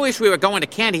 I wish we were going to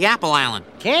Candy Apple Island.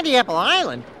 Candy Apple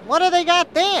Island? What do they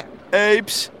got there?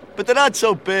 Apes, but they're not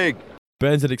so big.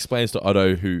 Burns then explains to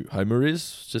Otto who Homer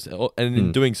is, and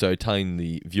in doing so, telling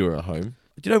the viewer at home.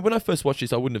 Do you know, when I first watched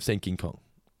this, I wouldn't have seen King Kong.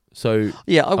 So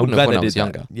Yeah, I I'm wouldn't glad have when they I was did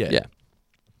that. younger. Yeah.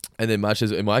 And then Marge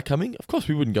says, "Am I coming? Of course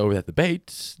we wouldn't go without the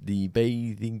bait, the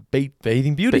bathing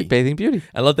beauty." Bathing Beauty.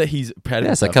 I love that he's proud of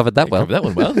Yes, I himself. covered that He well. covered that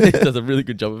one well. He does a really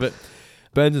good job of it.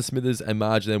 Burns and Smithers and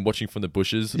Marge then watching from the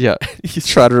bushes. Yeah. He's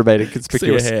Try to remain see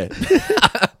inconspicuous. her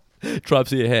hair. Tribe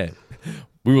see her hair.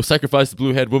 We will sacrifice the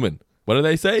blue-haired woman. What do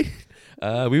they say?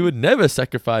 We would never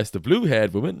sacrifice the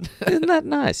blue-haired woman. Isn't that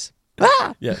nice?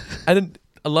 Ah! Yeah. And then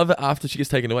I love it after she gets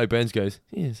taken away. Burns goes,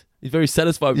 yes. He's very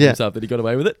satisfied with Yeah. himself that he got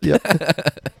away with it. Yeah.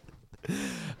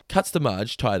 Cuts to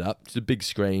Marge, tied up. It's a big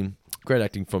screen. Great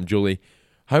acting from Julie.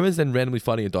 Homer's then randomly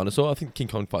fighting a dinosaur. I think King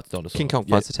Kong fights a dinosaur. King Kong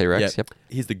fights a T-Rex, yep.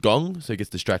 Here's the gong, so he gets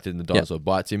distracted and the dinosaur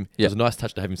bites him. It was a nice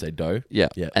touch to have him say dough. Yeah.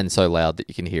 Yeah. And so loud that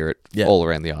you can hear it Yeah. all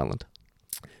around the island.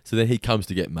 So then he comes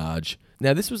to get Marge.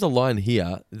 Now, this was a line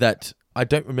here that I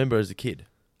don't remember as a kid.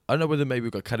 I don't know whether maybe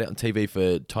it got cut out on TV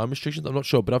for time restrictions. I'm not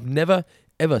sure, but I've never,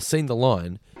 ever seen the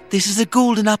line. This is a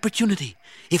golden opportunity.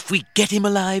 If we get him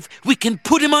alive, we can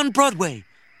put him on Broadway.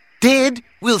 Dead,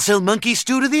 we'll sell monkey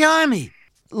stew to the army.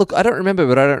 Look, I don't remember,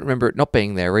 but I don't remember it not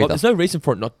being there Well, either. there's no reason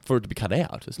for it to be cut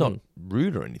out. It's not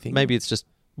rude or anything. Maybe it's just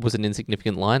was an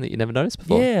insignificant line that you never noticed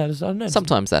before. Yeah, I don't know.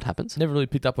 Sometimes that happens. Never really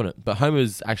picked up on it. But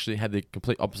Homer's actually had the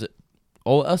complete opposite.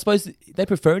 Or I suppose they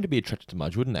prefer him to be attracted to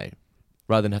Marge, wouldn't they?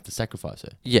 Rather than have to sacrifice her.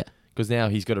 Yeah. Because now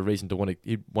he's got a reason to want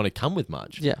to come with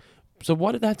Marge. Yeah. So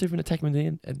why did they have to even attack him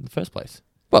in the first place?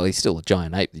 Well, he's still a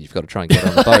giant ape that you've got to try and get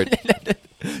on the boat.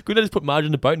 Couldn't they just put Marge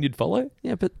in the boat and you'd follow?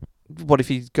 Yeah, but what if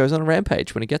he goes on a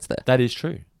rampage when he gets there? That is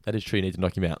true. That is true. You need to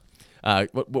knock him out.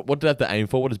 What do they have to aim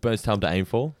for? What does Burns tell him to aim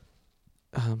for?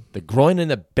 The groin and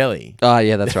the belly. Oh,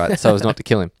 yeah, that's right. So as not to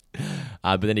kill him.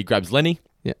 But then he grabs Lenny.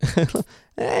 Yeah.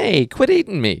 Hey, quit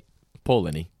eating me. Poor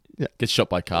Lenny. Yeah. Gets shot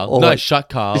by Carl. Or No, like- shot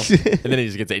Carl. And then he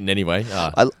just gets eaten anyway.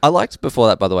 I liked before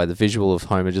that, by the way, the visual of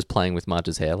Homer just playing with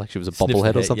Marge's hair, like she was a Sniffs the bobblehead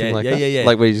or hair. something Yeah, like yeah, that. yeah, yeah.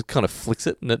 Like where he just kind of flicks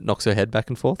it and it knocks her head back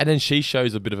and forth. And then she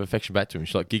shows a bit of affection back to him.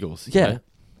 She like giggles. you Yeah. know?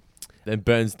 Then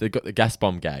Burns, they've got the gas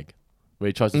bomb gag. Where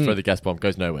he tries to throw the gas bomb,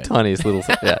 goes nowhere. Tiniest little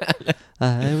thing. Yeah.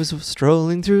 I was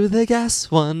strolling through the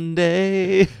gas one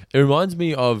day. It reminds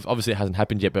me of, obviously it hasn't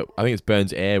happened yet, but I think it's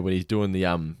Burns' Air when he's doing the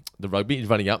rugby. He's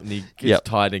running up and he gets Yep.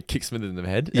 tired and kicks Smithers in the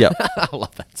head. Yep. I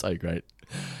love that. So great.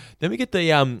 Then we get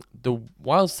the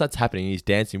whilst that's happening, he's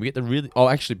dancing. We get the really. Oh,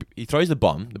 actually, he throws the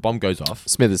bomb. The bomb goes off.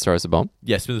 Smithers throws the bomb.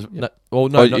 Yeah, Smithers. Yep. No, well,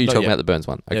 no, Oh, not, you're not talking yet. about the Burns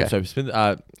one. Okay. Yeah,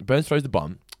 so Burns throws the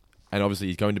bomb, and obviously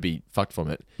he's going to be fucked from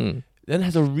it. Then it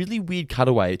has a really weird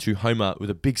cutaway to Homer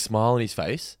with a big smile on his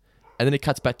face, and then it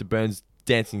cuts back to Burns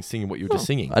dancing, singing what you were just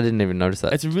singing. I didn't even notice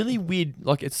that. It's a really weird,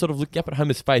 like it's sort of looking up at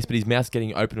Homer's face, but his mouth's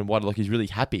getting open and wide, like he's really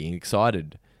happy and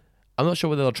excited. I'm not sure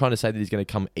whether they're trying to say that he's going to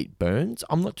come eat Burns.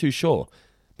 I'm not too sure.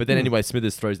 But then anyway,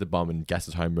 Smithers throws the bomb and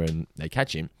gasses Homer and they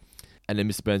catch him. And then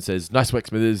Mr. Burns says, "Nice work,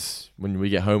 Smithers. When we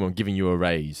get home, I'm giving you a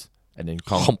raise." And then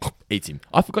Kong eats him.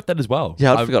 I forgot that as well.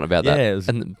 Yeah, I'd forgotten about that. Yeah,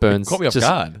 And Burns it caught me off just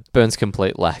guard. Burns'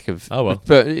 complete lack of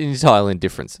entirely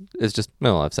indifference. It's just,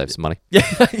 well, I've saved some money. Yeah,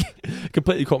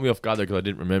 completely caught me off guard though because I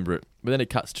didn't remember it. But then it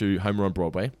cuts to Homer on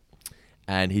Broadway,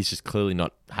 and he's just clearly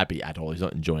not happy at all. He's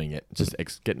not enjoying it. Just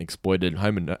getting exploited.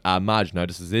 Homer, Marge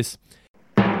notices this.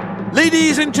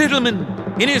 Ladies and gentlemen,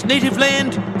 in his native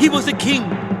land, he was a king,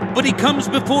 but he comes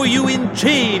before you in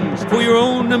chains for your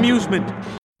own amusement.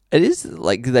 It is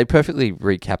like they perfectly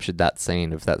recaptured that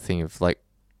scene of that thing of like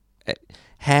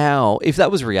how, if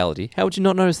that was reality, how would you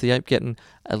not notice the ape getting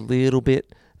a little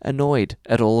bit annoyed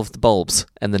at all of the bulbs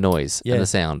and the noise and the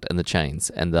sound and the chains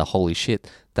and the holy shit,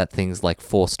 that thing's like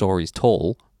 4 stories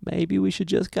tall. Maybe we should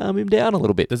just calm him down a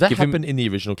little bit. Does that happen in the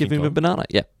original King Give him Kong? a banana,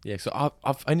 yeah. Yeah, so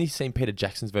I've only seen Peter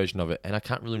Jackson's version of it, and I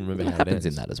can't really remember how it happens ends.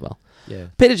 in that as well. Yeah.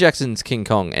 Peter Jackson's King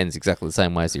Kong ends exactly the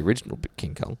same way as the original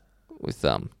King Kong, with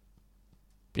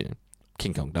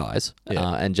King Kong dies,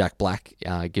 and Jack Black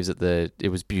gives it it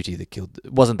was beauty that killed.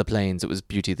 It wasn't the planes, it was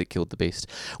beauty that killed the beast.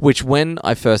 Which when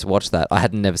I first watched that, I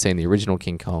had never seen the original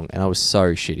King Kong, and I was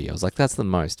so shitty. I was like, that's the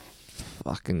most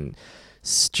fucking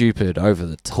stupid, over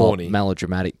the top, corny,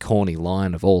 melodramatic, corny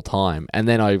line of all time. And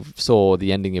then I saw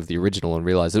the ending of the original and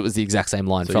realized it was the exact same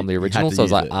line from the original. So I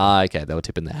was like, okay, they were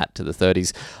tipping their hat to the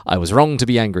 30s. I was wrong to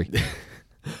be angry.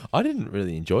 I didn't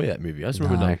really enjoy that movie. I just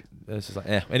remember it was just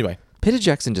like, anyway. Peter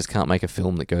Jackson just can't make a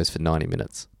film that goes for 90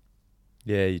 minutes.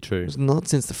 Yeah, you're true. Not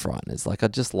since The Frighteners. Like,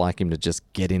 I'd just like him to just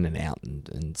get in and out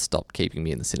and stop keeping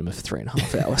me in the cinema for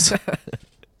 3.5 hours.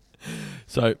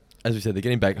 So, as we said, they're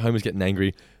getting back. Homer's getting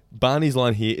angry. Barney's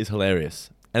line here is hilarious.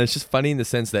 And it's just funny in the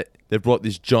sense that they've brought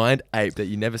this giant ape that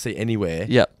you never see anywhere.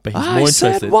 Yep. But he's I more said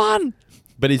interested. one!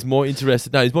 But he's more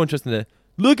interested. No, he's more interested in the,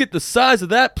 look at the size of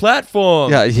that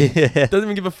platform. Yeah. Doesn't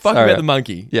even give a fuck Sorry. about the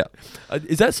monkey. Yeah.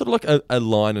 Is that sort of like a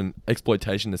line and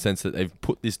exploitation in the sense that they've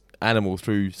put this animal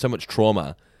through so much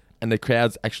trauma and the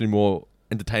crowd's actually more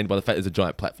entertained by the fact there's a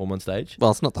giant platform on stage?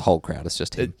 Well, it's not the whole crowd, it's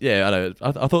just him. Yeah, I know.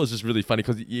 I thought it was just really funny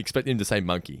because you expect him to say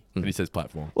monkey when he says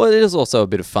platform. Well, it is also a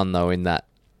bit of fun, though, in that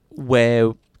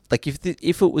where, like, if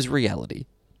it was reality,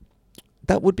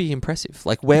 that would be impressive.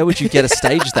 Like, where would you get a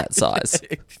stage that size?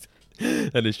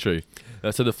 That is true.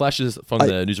 So the flashes from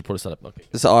the news reporter started. Okay.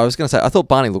 So I was going to say, I thought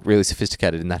Barney looked really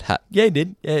sophisticated in that hat. Yeah, he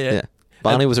did. Yeah.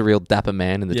 Barney was a real dapper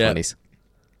man in the 20s.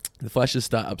 The flashes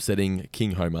start upsetting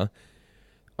King Homer.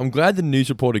 I'm glad the news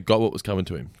reporter got what was coming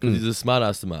to him because he's a smart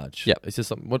ass to Marge. Yep. He says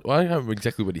something. I don't know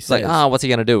exactly what he It's says. like, what's he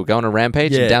going to do? Go on a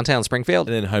rampage in downtown Springfield?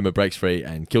 And then Homer breaks free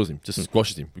and kills him, just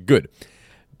squashes him. Good.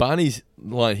 Barney's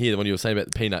line here, the one you were saying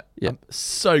about the peanut,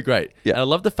 so great. Yeah. And I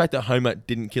love the fact that Homer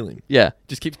didn't kill him. Yeah.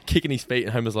 Just keeps kicking his feet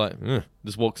and Homer's like,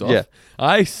 just walks off. Yeah.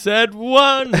 I said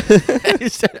one.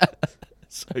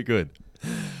 So good.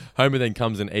 Homer then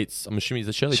comes and eats, I'm assuming it's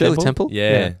a Shirley Temple?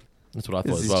 Yeah. That's what I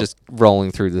thought as well. He's just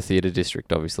rolling through the theatre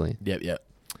district, obviously. Yep.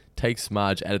 Takes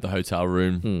Marge out of the hotel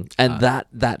room. And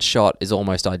that shot is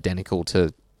almost identical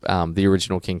to the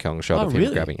original King Kong shot of him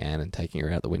really? grabbing Anne and taking her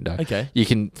out the window. Okay. You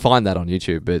can find that on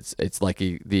YouTube, but it's like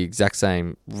the exact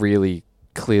same, really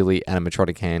clearly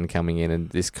animatronic hand coming in and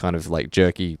this kind of like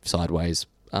jerky sideways.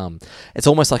 It's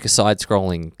almost like a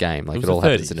side-scrolling game. Like it all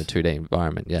happens in a 2D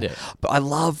environment. Yeah. But I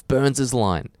love Burns'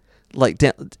 line. Like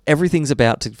everything's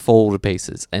about to fall to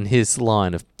pieces, and his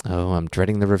line of I'm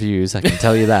dreading the reviews, I can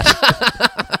tell you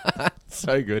that.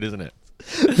 So good, isn't it?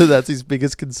 That's his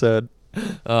biggest concern.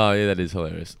 Oh yeah, that is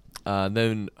hilarious.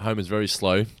 Then Homer's very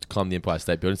slow to climb the Empire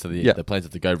State Building, so the planes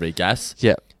have to go regas.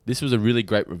 Yeah. This was a really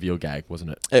great reveal gag,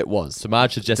 wasn't it? It was. So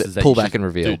Marge suggests that pull back and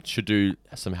reveal. Should do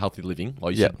some healthy living,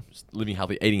 like you said, living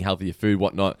healthy, eating healthier food,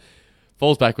 whatnot.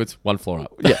 Falls backwards, one floor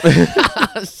up.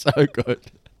 Yeah. So good.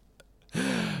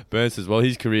 Burns says, well,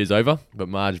 his career's over, but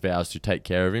Marge vows to take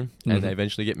care of him, and they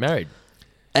eventually get married.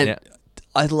 And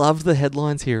I loved the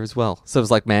headlines here as well. So it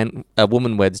was like, a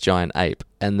woman weds giant ape,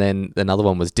 and then another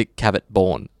one was Dick Cavett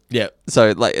born. Yeah.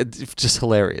 So like, it's just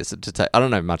hilarious to take. I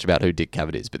don't know much about who Dick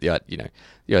Cavett is, but the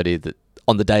idea that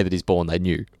on the day that he's born, they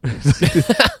knew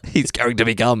he's going to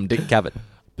become Dick Cavett.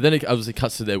 But then it obviously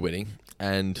cuts to their wedding,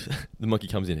 and the monkey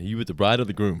comes in. Are you with the bride or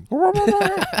the groom?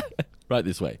 Right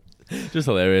this way. Just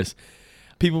hilarious.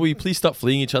 People, will you please stop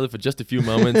fleeing each other for just a few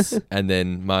moments? And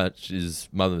then Marge's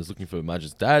mother is looking for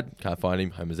Marge's dad. Can't find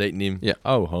him. Homer's eating him. Yeah.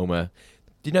 Oh, Homer.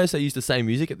 Do you notice they use the same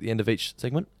music at the end of each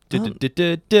segment? With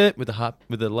the heart,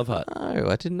 with the love heart. Oh,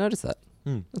 I didn't notice that.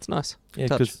 That's nice. Yeah,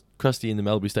 because Krusty and the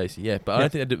Malibu Stacy. Yeah, but I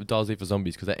don't think they did it with Dial Z for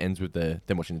Zombies because that ends with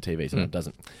them watching the TV, so it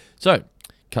doesn't. So,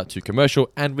 cut to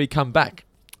commercial, and we come back.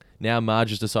 Now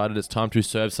Marge has decided it's time to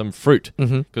serve some fruit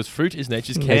because fruit is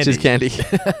nature's candy. Nature's candy.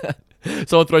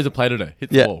 Someone throws a plate at her,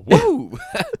 hits the wall. Woo!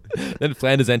 Then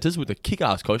Flanders enters with a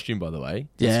kick-ass costume, by the way.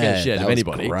 Yeah, Scared that of was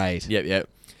anybody. great. Yep.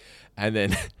 And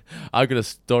then I've got a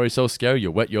story so scary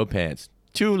you wet your pants.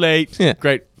 Too late. Yeah.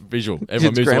 Great visual.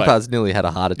 Everyone moves Grandpa's away. nearly had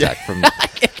a heart attack from.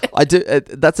 I do.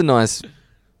 That's a nice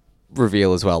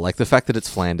reveal as well. Like the fact that it's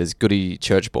Flanders, Goody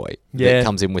Church Boy, that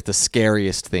comes in with the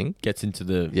scariest thing. Gets into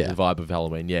the vibe of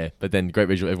Halloween, But then great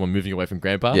visual, everyone moving away from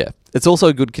Grandpa. Yeah. It's also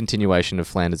a good continuation of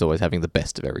Flanders always having the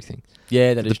best of everything.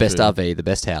 Yeah, that is the best true. RV, the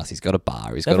best house. He's got a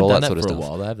bar. He's They got all haven't that done sort of that stuff.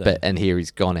 for a while, have they? And here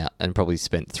he's gone out and probably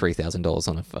spent $3,000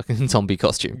 on a fucking zombie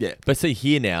costume. Yeah, but see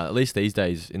here now, at least these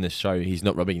days in the show, he's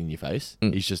not rubbing it in your face.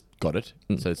 He's just got it.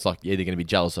 So it's like, they're going to be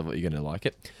jealous of it, you're going to like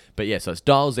it. But yeah, so it's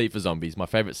Dial Z for Zombies, my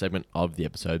favourite segment of the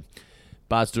episode.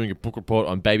 Bart's doing a book report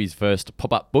on Baby's first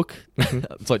pop-up book.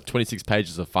 It's like 26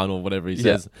 pages of fun or whatever he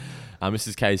says.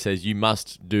 Mrs. K says, you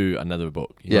must do another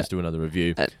book. You must do another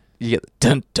review. You get the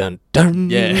dun dun dun.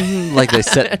 Yeah. Like they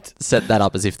set that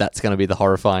up as if that's going to be the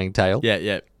horrifying tale.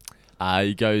 Yeah.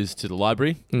 He goes to the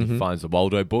library. He finds the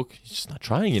Waldo book. He's just not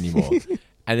trying anymore.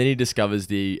 And then he discovers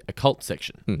the occult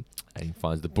section. And he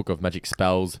finds the book of magic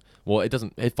spells. Well, it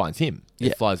doesn't. It finds him.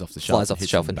 It flies off the shelf. Flies off the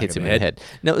shelf and hits him in the head.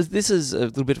 Now, this is a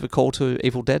little bit of a call to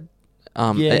Evil Dead.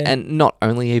 And not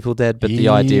only Evil Dead, but the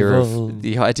idea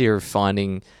of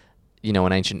finding,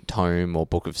 an ancient tome or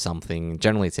book of something.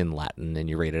 Generally, it's in Latin, and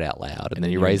you read it out loud, and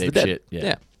then you raise the dead. Shit.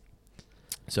 Yeah.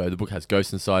 So the book has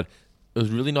ghosts inside. it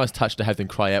was a really nice touch to have them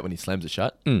cry out when he slams it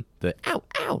shut. The ow,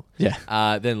 ow.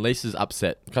 Yeah. Then Lisa's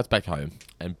upset, cuts back home,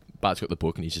 and Bart's got the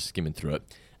book and he's just skimming through it.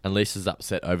 And Lisa's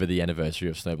upset over the anniversary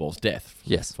of Snowball's death.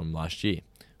 Yes. From last year.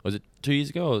 Was it 2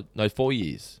 years ago? Or, no, 4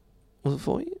 years. Was it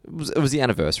 4 years? It was the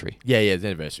anniversary. Yeah, it's the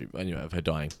anniversary anyway of her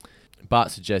dying.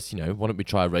 Bart suggests, why don't we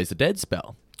try a raise the dead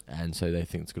spell? And so they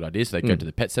think it's a good idea. So they go to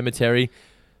the pet cemetery.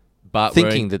 Bart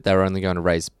Thinking that they were only going to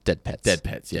raise dead pets. Dead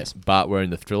pets, yes. Bart wearing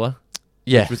the Thriller.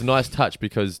 Yeah. Which was a nice touch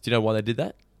because, do you know why they did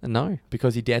that? No.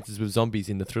 Because he dances with zombies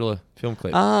in the Thriller film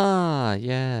clip. Ah,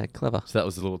 yeah, clever. So that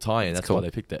was a little tie-in. That's cool. why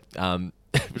they picked it.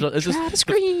 It's Try to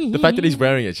scream. The fact that he's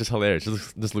wearing it's just hilarious.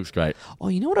 This looks great. Oh,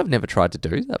 you know what I've never tried to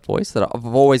do? That voice that I've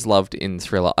always loved in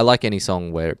Thriller. I like any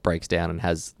song where it breaks down and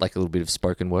has like a little bit of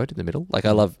spoken word in the middle. Like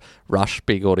I love Rush,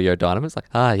 Big Audio Dynamo. It's like,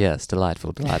 yes,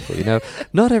 delightful.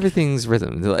 Not everything's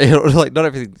rhythm. Like not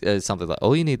everything is something like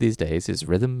all you need these days is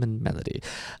rhythm and melody.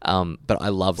 But I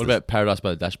love. What about Paradise by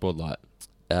the Dashboard Light?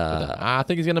 I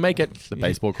think he's going to make it. The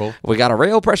baseball call. We got a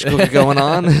real pressure cooker going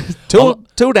on.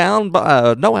 two down,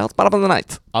 but no outs, bottom of the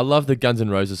ninth. I love the Guns N'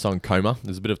 Roses song Coma.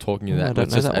 There's a bit of talking in that. I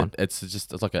don't know that one.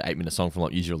 It's like an 8-minute song from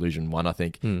like Use Your Illusion 1, I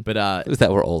think. But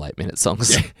that were all 8-minute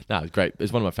songs. Yeah, no, it's great.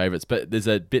 It's one of my favorites. But there's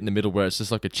a bit in the middle where it's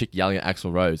just like a chick yelling at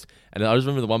Axl Rose, and I just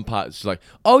remember the one part. She's like,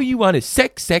 "All you want is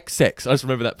sex, sex, sex." I just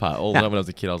remember that part. All the time when I was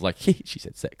a kid, I was like, "She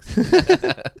said sex."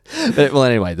 Well,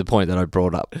 anyway, the point that I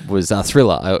brought up was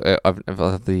Thriller.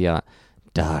 I've the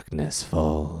darkness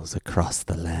falls across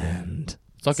the land.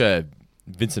 It's like a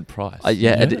Vincent Price.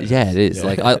 It is. Yeah.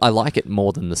 Like I like it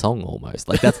more than the song almost.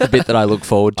 Like that's the bit that I look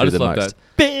forward to I just the love most.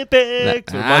 That.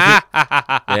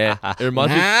 It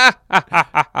reminds me.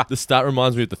 The start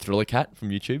reminds me of the Thriller cat from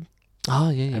YouTube.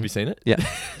 Oh yeah. Have you seen it? Yeah.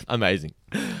 Amazing.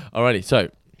 Alrighty, so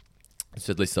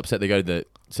Lisa's upset. They go to the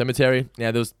cemetery.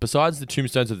 Now there was, besides the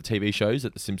tombstones of the TV shows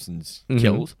that the Simpsons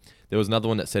killed, there was another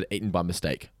one that said "eaten by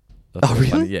mistake." Oh really?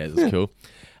 Funny. Yeah, that's cool.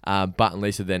 Bart and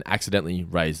Lisa then accidentally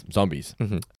raise zombies.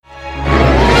 Bart, you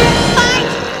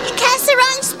cast the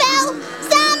wrong spell!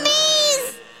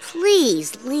 Zombies!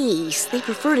 Please, Lise. They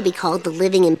prefer to be called the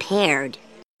living impaired.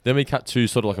 Then we cut to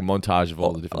sort of like a montage of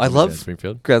all the different. I zombies love in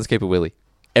Springfield. Groundskeeper Willie.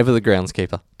 Ever the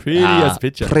groundskeeper. Pretty as a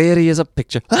picture. Pretty as a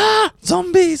picture.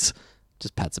 Zombies!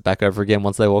 Just pats it back over again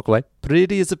once they walk away.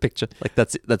 Pretty as a picture. Like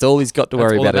that's it. That's all he's got to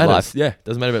worry about in life. Yeah,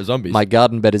 doesn't matter about zombies. My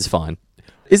garden bed is fine.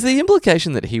 Is the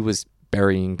implication that he was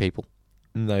burying people?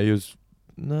 No, he was.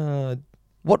 No.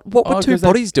 What were two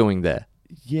bodies doing there?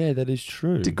 Yeah, that is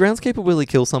true. Did Groundskeeper Willie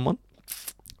kill someone?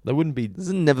 They wouldn't be. This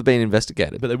has never been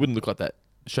investigated. But they wouldn't look like that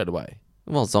straight away.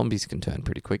 Well, zombies can turn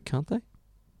pretty quick, can't they?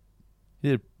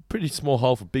 Yeah, pretty small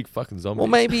hole for big fucking zombies. Well,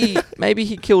 maybe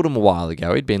he killed him a while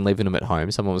ago. He'd been leaving him at home.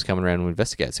 Someone was coming around to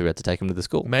investigate, so we had to take him to the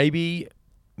school. Maybe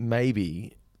they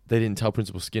didn't tell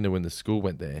Principal Skinner when the school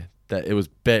went there that it was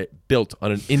built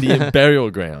on an Indian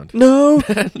burial ground. No,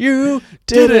 you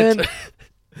didn't.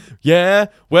 Yeah,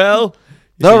 well.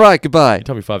 All right, goodbye. You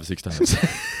told me 5 or 6 times.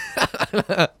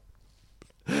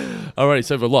 Alrighty,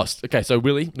 so we're lost. Okay, so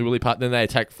the Willie part, then they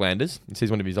attack Flanders. He sees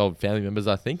one of his old family members,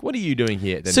 I think. What are you doing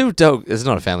here? Then Sue Dokes is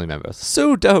not a family member.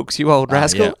 Sue Dokes, you old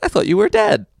rascal. Yeah. I thought you were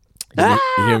dead. You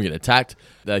hear him get attacked.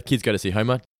 The kids go to see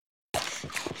Homer.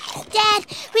 Dad,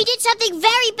 we did something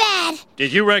very bad.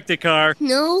 Did you wreck the car?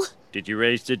 No. Did you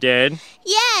raise the dead?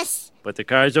 Yes. But the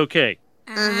car's okay.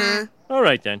 Uh-huh. All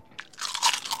right, then.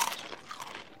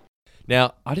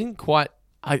 Now, I didn't quite...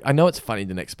 I know it's funny,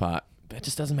 the next part, but it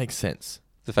just doesn't make sense.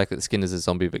 The fact that Skinner's a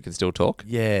zombie but can still talk?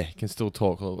 Yeah, can still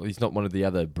talk. He's not one of the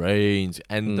other brains.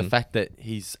 And the fact that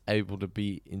he's able to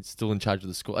be still in charge of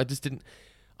the school. I just didn't...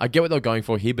 I get what they were going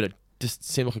for here, but it just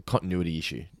seemed like a continuity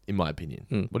issue, in my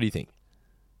opinion. What do you think?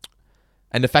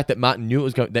 And the fact that Martin knew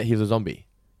that he was a zombie.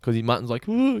 Because Martin's like,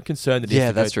 concerned that he has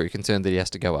to that's true. Concerned that he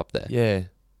has to go up there. Yeah.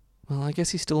 Well, I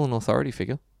guess he's still an authority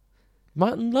figure.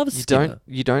 Martin loves Skinner.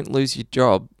 You don't lose your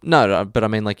job. No, but I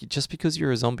mean, like, just because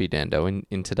you're a zombie, Dando,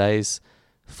 in today's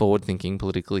forward-thinking,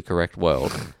 politically correct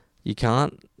world, you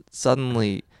can't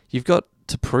suddenly... You've got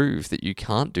to prove that you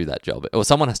can't do that job. Or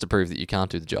someone has to prove that you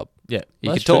can't do the job. Yeah. He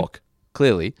can talk,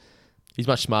 clearly. He's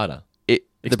much smarter.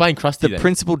 Explain Krusty The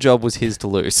principal job was his to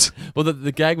lose. Well,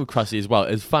 the gag with Krusty as well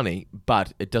is funny,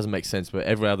 but it doesn't make sense. But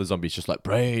every other zombie's just like,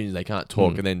 brains, they can't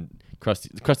talk. And then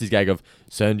Krusty's gag of,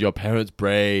 send your parents'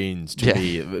 brains to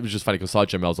me. It was just funny because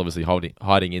Sideshow Mel's obviously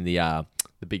hiding in the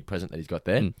big present that he's got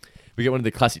there. We get one of the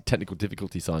classic technical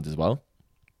difficulty signs as well.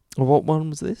 Well, what one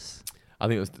was this? I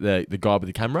think it was the guy with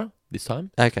the camera this time.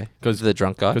 Okay. Because the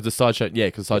drunk guy? Because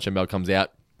Sideshow Mel comes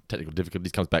out, technical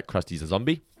difficulties, comes back, Krusty's a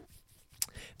zombie.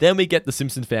 Then we get the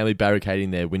Simpson family barricading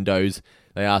their windows.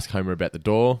 They ask Homer about the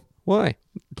door. Why?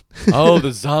 Oh,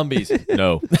 the zombies.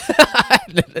 No.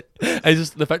 And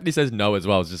just the fact that he says no as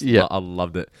well is just, I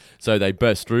loved it. So they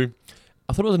burst through.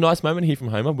 I thought it was a nice moment here from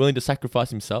Homer, willing to sacrifice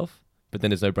himself, but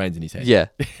then there's no brains in his head. Yeah.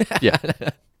 Yeah.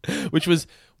 Which was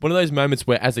one of those moments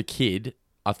where, as a kid,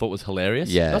 I thought was hilarious.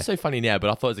 Yeah. Not so funny now, but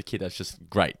I thought as a kid that's just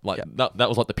great. Like that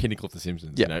was like the pinnacle of The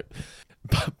Simpsons. Yeah. You know.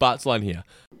 Bart's line here.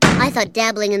 I thought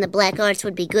dabbling in the black arts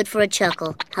would be good for a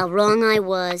chuckle. How wrong I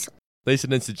was. Lisa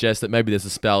then suggests that maybe there's a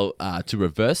spell to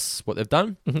reverse what they've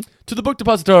done. To the book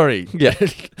depository. Yeah.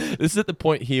 This is at the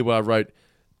point here where I wrote,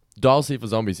 Dial C for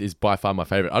Zombies is by far my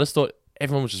favourite. I just thought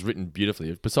everyone was just written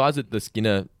beautifully. Besides the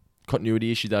Skinner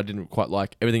continuity issue that I didn't quite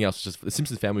like, everything else was just, the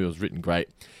Simpsons family was written great.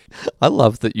 I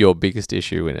love that your biggest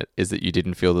issue in it is that you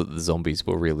didn't feel that the zombies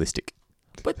were realistic.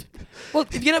 But, well,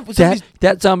 if you know,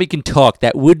 that zombie can talk.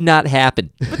 That would not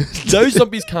happen. Those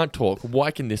zombies can't talk.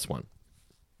 Why can this one?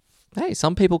 Hey,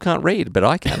 some people can't read, but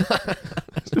I can.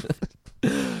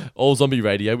 All zombie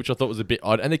radio, which I thought was a bit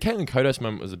odd. And the Kane and Kodos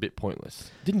moment was a bit pointless.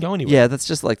 Didn't go anywhere. Yeah, that's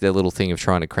just like their little thing of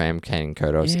trying to cram Kane and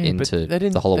Kodos into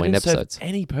the Halloween episodes. Serve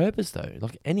any purpose, though.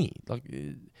 Like, any. Like,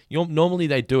 normally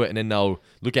they do it, and then they'll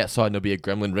look outside and there'll be a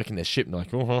gremlin wrecking their ship. And they're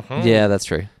like, Yeah, that's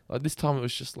true. Like, this time it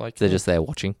was just like... They're just there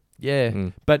watching. Yeah.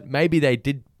 But maybe they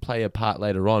did play a part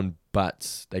later on,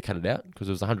 but they cut it out because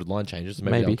there was 100 line changes. So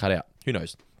maybe they'll cut out. Who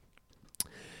knows?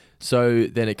 So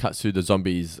then it cuts to the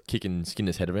zombies kicking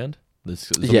Skinner's head around. The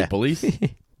zombie bullies.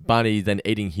 Barney then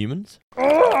eating humans.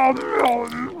 Barney,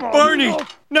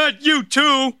 not you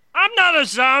too. I'm not a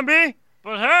zombie,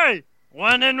 but hey,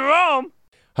 when in Rome.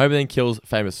 Homer then kills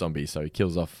famous zombies, so he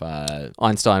kills off...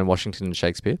 Einstein, Washington, and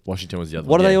Shakespeare. Washington was the other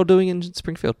one. What are they all doing in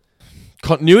Springfield?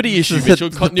 Continuity issue,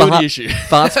 Mitchell. Continuity issue.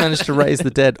 Bart's managed to raise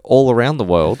the dead all around the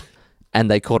world,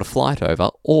 and they caught a flight over,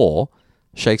 or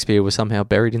Shakespeare was somehow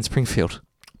buried in Springfield.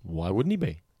 Why wouldn't he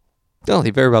be? Well,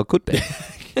 he very well could be.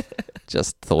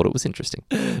 Just thought it was interesting.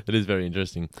 It is very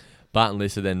interesting. Bart and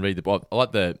Lisa then read the book. I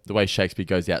like the way Shakespeare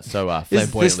goes out so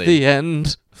flamboyantly. Is this the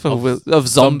end of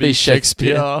zombie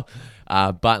Shakespeare?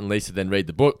 Bart and Lisa then read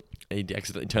the book. He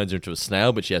accidentally turns her into a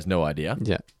snail, but she has no idea.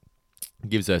 Yeah.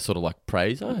 Gives her sort of like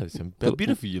praise. Oh, how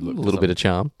beautiful you look. A little bit of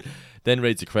charm. Then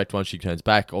reads the correct one. She turns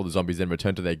back. All the zombies then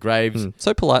return to their graves.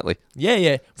 So politely. Yeah,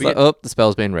 yeah. The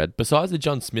spell's been read. Besides the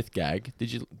John Smith gag,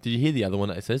 did you hear the other one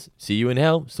that it says, "See you in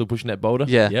hell"? Still pushing that boulder.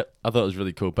 Yeah. Yep. I thought it was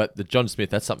really cool. But the John Smith,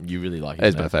 that's something you really like.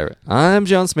 It's my favorite. I'm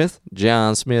John Smith.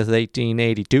 John Smith,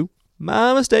 1882.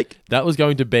 My mistake. That was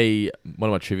going to be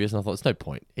one of my trivias, and I thought, there's no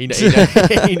point. He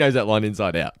knows that line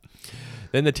inside out.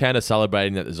 Then the town is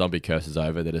celebrating that the zombie curse is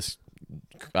over. They're just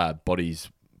bodies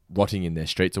rotting in their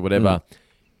streets or whatever.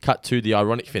 Cut to the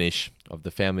ironic finish of the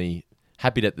family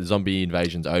happy that the zombie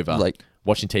invasion's over, like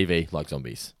watching TV like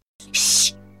zombies.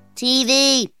 Shh!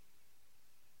 TV!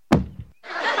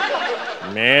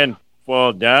 Man,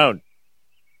 fall down.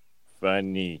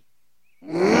 Funny.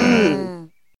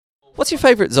 What's your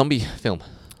favourite zombie film?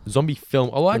 Zombie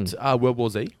film? I liked World War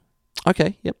Z.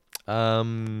 Okay, yep. I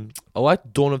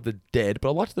liked Dawn of the Dead, but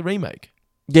I liked the remake.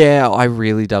 Yeah, I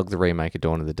really dug the remake of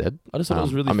Dawn of the Dead. I just thought it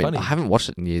was really funny. I haven't watched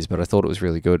it in years, but I thought it was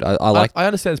really good. I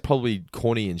understand it's probably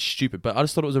corny and stupid, but I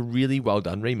just thought it was a really well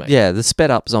done remake. Yeah, the sped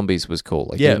up zombies was cool.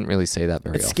 Like, you didn't really see that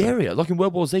very often. It's scarier. Like in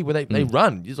World War Z, where they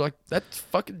run. It's like,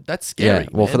 that's scary. Yeah,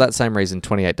 well, man. for that same reason,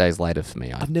 28 Days Later for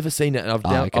me. I've never seen it, and I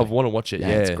want to watch it.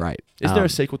 Yeah, it's great. Is there a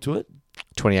sequel to it?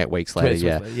 28 Weeks Later, 28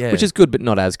 Weeks Later, yeah. Which is good, but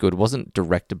not as good. Wasn't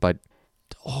directed by...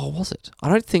 Oh, was it? I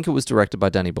don't think it was directed by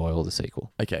Danny Boyle, the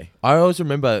sequel. Okay. I always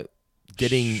remember...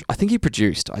 I think he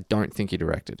produced. I don't think he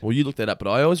directed. Well, you looked that up, but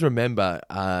I always remember.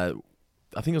 I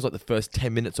think it was like the first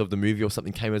 10 minutes of the movie or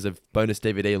something came as a bonus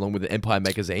DVD along with the Empire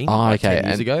magazine. Oh, okay. 10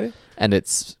 years ago, and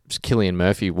it's Cillian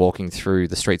Murphy walking through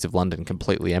the streets of London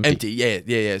completely empty.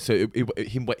 Yeah. So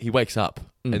he wakes up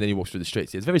and then he walks through the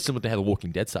streets. It's very similar to how The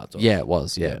Walking Dead starts off. Yeah, it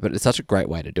was. Yeah, but it's such a great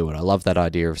way to do it. I love that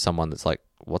idea of someone that's like,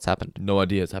 "What's happened?" No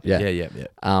idea what's happened.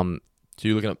 Yeah. So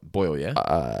you're looking up Boyle, yeah?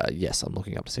 Yes, I'm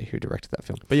looking up to see who directed that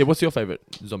film. But yeah, what's your favourite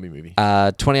zombie movie?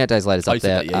 28 Days Later's up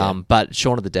there. That, but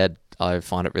Shaun of the Dead, I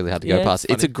find it really hard to go past.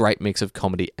 It's a great mix of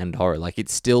comedy and horror. Like it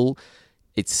still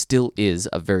is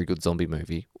a very good zombie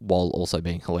movie while also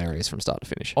being hilarious from start to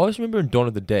finish. I always remember in Dawn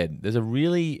of the Dead, there's a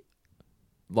really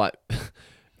like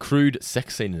crude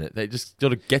sex scene in it that just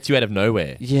sort of gets you out of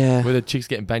nowhere. Yeah. Where the chick's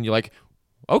getting banged, you're like,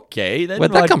 okay, then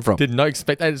where'd that come from? Did not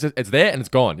expect that. It's there and it's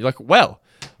gone. You're like, well,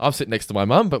 I'm sitting next to my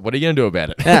mum, but what are you going to do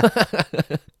about it? Yeah.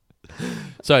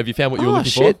 So have you found what you were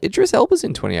looking for? Idris Elba's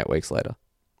in 28 Weeks Later.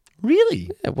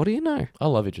 Really? Yeah, what do you know? I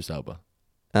love Idris Elba.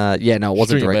 Yeah, no,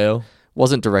 it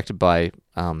wasn't directed by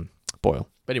Boyle.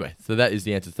 But anyway, so that is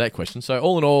the answer to that question. So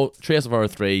all in all, Treehouse of Horror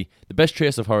 3, the best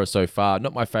Treehouse of Horror so far.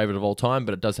 Not my favourite of all time,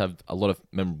 but it does have a lot of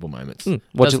memorable moments. We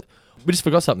just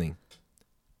forgot something.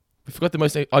 We forgot the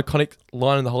most iconic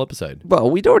line in the whole episode. Well,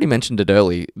 we'd already mentioned it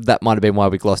early. That might have been why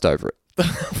we glossed over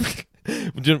it.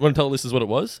 Do you want to tell listeners what it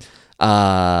was?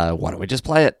 Why don't we just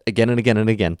play it again and again and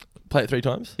again? Play it 3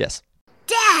 times? Yes.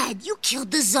 Dad, you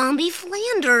killed the zombie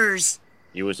Flanders.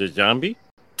 You was a zombie?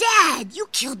 Dad, you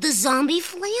killed the zombie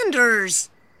Flanders.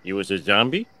 You was a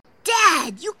zombie?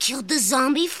 Dad, you killed the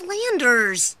zombie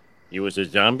Flanders. You was a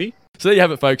zombie? So there you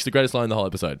have it, folks. The greatest line in the whole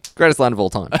episode. Greatest line of all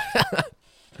time.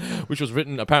 Which was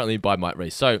written apparently by Mike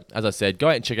Reiss. So, as I said, go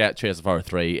out and check out Treehouse of Horror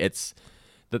 3. It's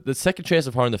the second Treehouse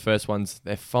of Horror and the first ones.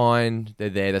 They're fine. They're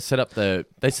there. They set up the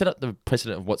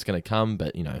precedent of what's going to come,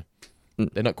 but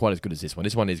they're not quite as good as this one.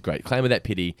 This one is great. Claim Without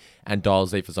Pity and Dial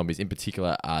Z for Zombies in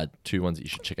particular are 2 ones that you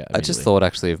should check out. I just thought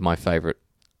actually of my favorite.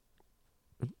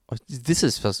 This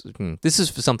is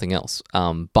for something else.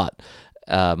 But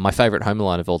my favorite Home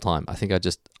Alone of all time. I think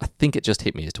it just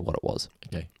hit me as to what it was.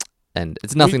 Okay. And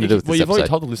it's nothing to do with this Well, you've episode. already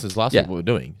told the listeners last week what we're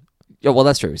doing. Yeah, well,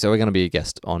 that's true. So we're going to be a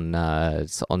guest on I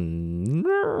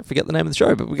forget the name of the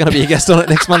show, but we're going to be a guest on it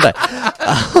next Monday.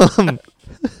 I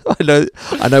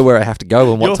know where I have to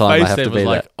go and what time I have to be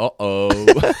there.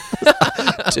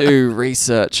 Do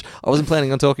research. I wasn't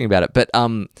planning on talking about it, but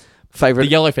favorite The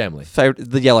Yellow Family.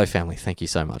 The Yellow Family. Thank you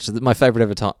so much. My favorite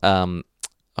ever time.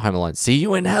 Home Alone. See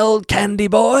you in hell, candy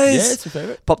boys. Yeah, it's your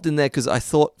favorite. Popped in there because I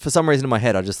thought, for some reason in my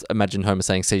head, I just imagined Homer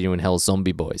saying, "See you in hell,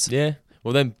 zombie boys." Yeah.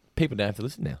 Well, then people don't have to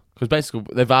listen now because basically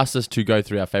they've asked us to go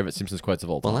through our favorite Simpsons quotes of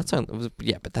all time. Well,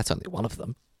 but that's only one of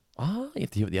them. You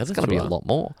have to hear what the others. It's going to be a lot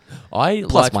more.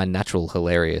 Plus my natural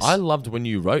hilarious. I loved when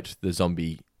you wrote the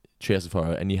zombie Treehouse of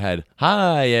Horror and you had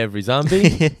 "Hi, every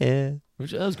zombie." Yeah.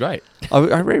 That was great.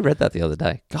 I reread that the other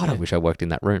day. God, I wish I worked in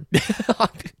that room.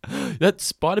 That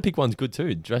Spider Pig one's good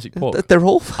too. Jurassic Park. They're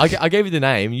all fun. I gave you the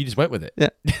name. You just went with it. Yeah.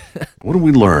 What did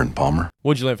we learn, Palmer?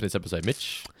 What did you learn from this episode,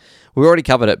 Mitch? We already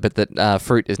covered it, but that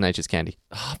fruit is nature's candy.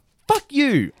 Fuck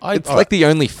you. It's like the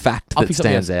only fact that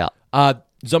stands out.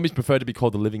 Zombies prefer to be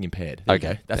called the living impaired. There you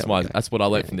go. That's what I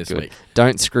learned from this week.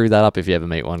 Don't screw that up if you ever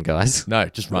meet one, guys. No,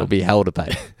 just run. It'll be hell to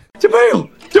pay.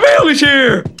 Jamil is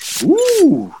here!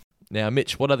 Ooh! Now,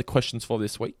 Mitch, what are the questions for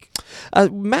this week?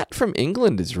 Matt from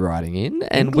England is writing in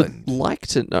and would like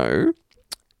to know,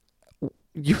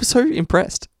 you were so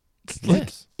impressed.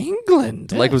 Yes.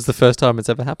 England. Yes. Like it was the first time it's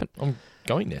ever happened. I'm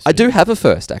going there. I do have a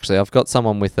first, actually. I've got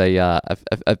someone with a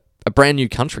brand new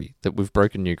country that we've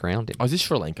broken new ground in. Oh, is this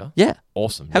Sri Lanka? Yeah.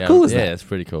 Awesome. How cool is that? Yeah, that's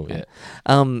pretty cool. Yeah.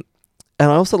 And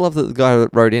I also love that the guy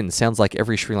that wrote in sounds like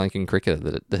every Sri Lankan cricketer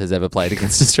that has ever played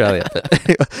against Australia.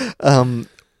 But,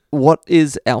 what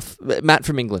is Matt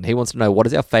from England? He wants to know, what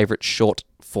is our favourite short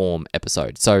form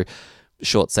episode? So,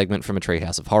 short segment from a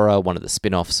Treehouse of Horror, one of the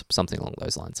spin-offs, something along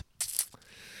those lines.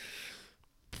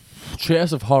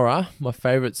 Treehouse of Horror, my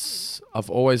favourites, I've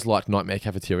always liked Nightmare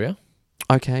Cafeteria.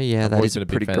 Okay, yeah, that is a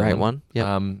pretty great one.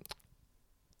 Yeah.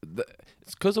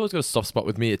 It's because I always got a soft spot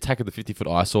with me. Attack of the 50-Foot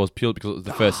Eyesores, purely because it was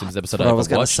the first Simpsons episode I ever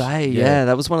watched. I was going to say, yeah,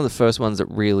 that was one of the first ones that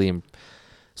really...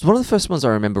 It's one of the first ones I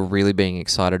remember really being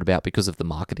excited about because of the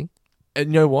marketing.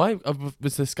 And you know why?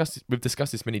 We've discussed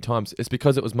this many times. It's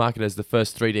because it was marketed as the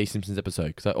first 3D Simpsons episode.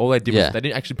 Because all they did was they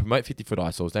didn't actually promote 50-Foot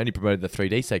Eyesores. They only promoted the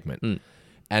 3D segment. Mm.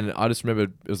 And I just remember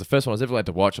it was the first one I was ever allowed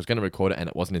to watch. I was going to record it and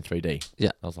it wasn't in 3D.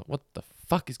 Yeah. I was like, what the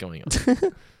fuck is going on?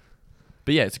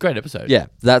 But yeah, it's a great episode. Yeah,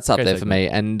 that's up great there segment. for me.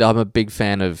 And I'm a big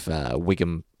fan of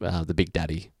Wiggum, the Big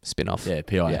Daddy spin-off. Yeah,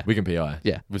 PI. Yeah. Wiggum PI.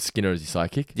 Yeah. With Skinner as his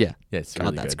sidekick. Yeah. Yeah, it's God,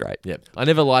 really that's good. great. Yep. I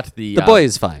never liked the... The boy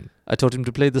is fine. I taught him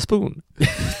to play the spoon.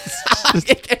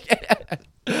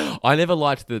 I never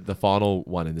liked the final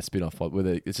one in the spin-off,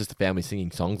 where it's just the family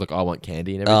singing songs like "I Want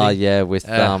Candy" and everything. Oh yeah, with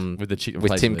the chick with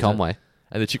replacing Tim Lisa. Conway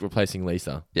and the chick replacing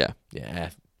Lisa. Yeah,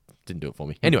 didn't do it for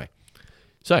me. Anyway,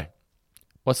 so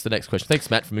what's the next question?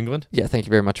 Thanks, Matt from England. Yeah, thank you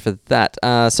very much for that.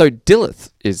 So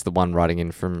Dilith is the one writing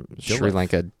in from Sri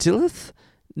Lanka. Dilith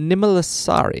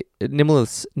Nimalasari.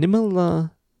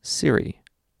 Nimalasiri.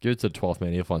 Give it to the 12th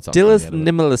man. He'll find something. Dilith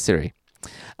Nimalasiri.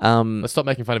 Let's stop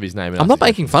making fun of his name. I'm not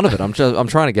making fun of it. I'm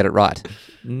trying to get it right.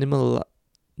 Continue.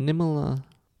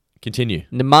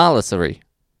 Nimalasiri.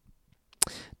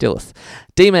 Dilith.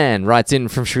 D-Man writes in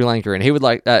from Sri Lanka, and he would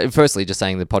like, firstly, just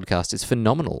saying the podcast is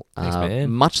phenomenal. Thanks, man.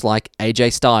 Much like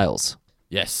AJ Styles.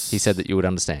 Yes. He said that you would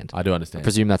understand. I do understand. I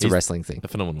presume that's a wrestling thing. The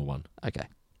phenomenal one. Okay.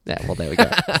 Yeah, well, there we go.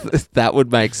 That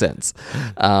would make sense.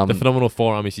 The phenomenal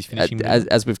forearm is his finishing move.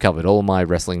 As we've covered, all my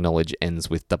wrestling knowledge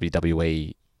ends with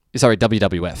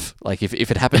WWF. Like, if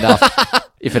it happened after...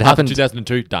 If it happened... After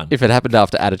 2002, done. If it happened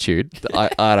after Attitude,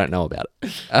 I don't know about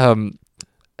it.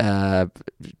 I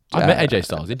met AJ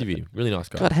Styles, interviewed him. Really nice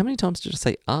guy. God, how many times did I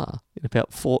say in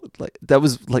about 4? Like that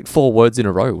was like 4 words in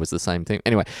a row was the same thing.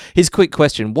 Anyway, his quick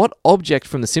question: what object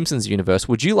from the Simpsons universe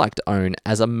would you like to own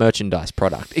as a merchandise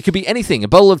product? It could be anything: a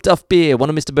bottle of Duff beer, one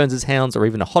of Mr. Burns' hounds, or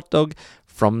even a hot dog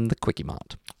from the Quickie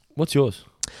Mart. What's yours?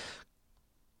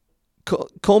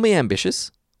 Call me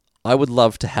ambitious. I would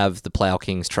love to have the Plough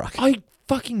King's truck. I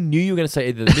fucking knew you were going to say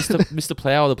either Mr.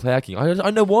 Plough or the Plough King.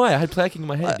 I know why. I had Plough King in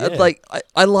my head.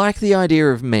 I like the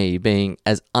idea of me being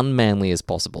as unmanly as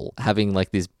possible, having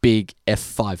like this big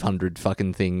F500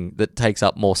 fucking thing that takes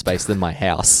up more space than my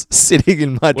house sitting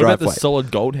in my driveway. What about the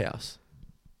solid gold house?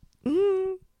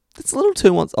 It's a little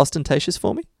too ostentatious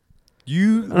for me.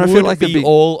 You and I would feel like be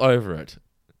all over it.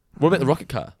 What about the rocket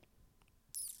car?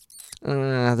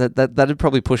 That'd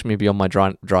probably push me beyond my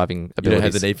driving abilities. You don't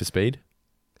have the need for speed?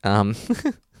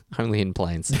 Only in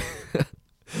planes.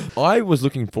 I was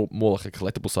looking for more like a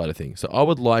collectible side of things. So I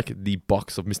would like the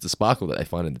box of Mr. Sparkle that they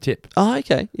find in the tip. Oh,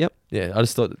 okay. Yep. Yeah, I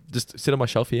just thought, just sit on my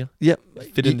shelf here. Yep.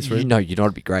 Fit in this room. You know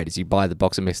what'd be great is you buy the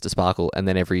box of Mr. Sparkle and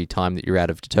then every time that you're out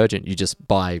of detergent, you just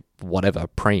buy whatever,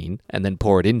 preen, and then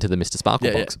pour it into the Mr.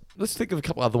 Sparkle box. Yeah. Let's think of a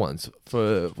couple other ones.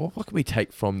 For what can we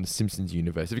take from the Simpsons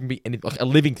universe? If it can be anything, like a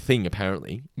living thing,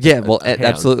 apparently. Yeah, well,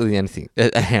 absolutely anything.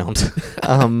 A hound.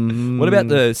 What about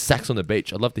the Sax on the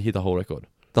Beach? I'd love to hear the whole record.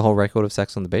 The whole record of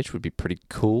Sax on the Beach would be pretty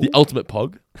cool. The ultimate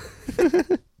pog.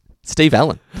 Steve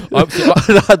Allen.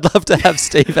 I'd love to have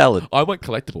Steve Allen. I want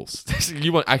collectibles.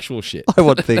 You want actual shit. I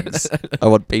want things. I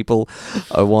want people.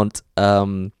 I want...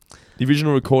 the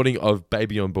original recording of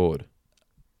Baby on Board.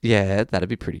 Yeah, that'd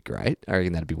be pretty great. I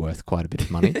reckon that'd be worth quite a bit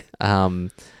of money.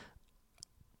 I'm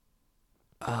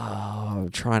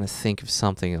trying to think of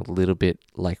something a little bit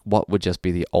like what would just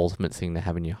be the ultimate thing to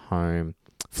have in your home.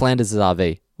 Flanders'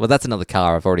 RV. Well, that's another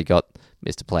car. I've already got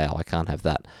Mr. Plough. I can't have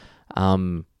that.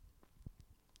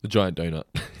 The giant donut.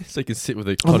 So you can sit with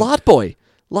a... Lard Boy.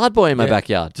 Lard Boy in my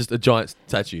backyard. Just a giant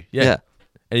statue. Yeah.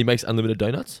 And he makes unlimited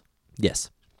donuts?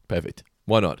 Yes. Perfect.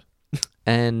 Why not?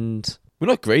 And... We're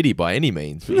not greedy by any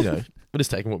means, but, we're just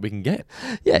taking what we can get.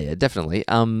 Yeah, definitely.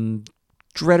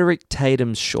 Drederick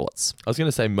Tatum's shorts. I was going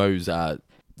to say Mo's, the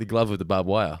glove with the barbed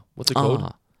wire. What's it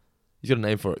called? He's got a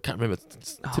name for it. Can't remember.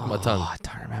 It's the tip of my tongue. I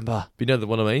don't remember. But you know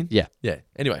what I mean? Yeah. Yeah.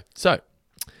 Anyway, so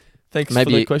thanks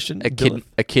Maybe for the question.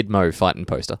 A Kid Mo fighting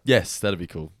poster. Yes, that'd be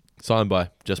cool. Signed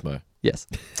by Just Mo. Yes.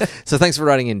 So thanks for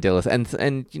writing in, Dillith.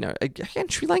 And again,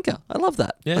 Sri Lanka. I love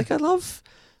that. Yeah. Like I love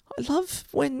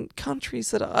when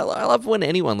countries that I love when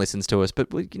anyone listens to us, but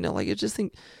I just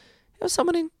think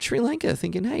someone in Sri Lanka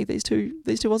thinking, hey, these two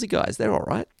Aussie guys, they're all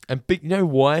right. And you know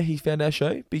why he found our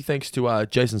show? Big thanks to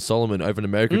Jason Solomon over in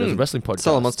America who does a wrestling podcast.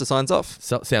 Solomon Monster signs off.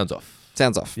 Sounds off.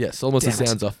 Sounds off. Yeah, Solomon Monster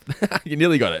sounds off. You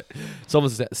nearly got it.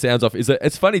 Solomon sounds off.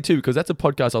 It's funny too because that's a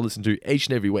podcast I listen to each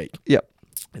and every week. Yep.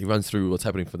 He runs through what's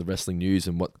happening for the wrestling news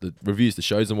and what the reviews the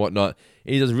shows and whatnot.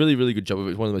 And he does a really, really good job of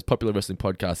it. It's one of the most popular wrestling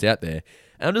podcasts out there.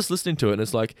 And I'm just listening to it and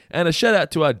it's like, and a shout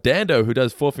out to Dando who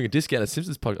does 4 Finger Discount at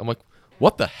Simpsons podcast. I'm like,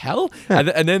 what the hell? And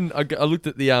then I looked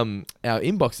at the our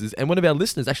inboxes and one of our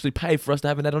listeners actually paid for us to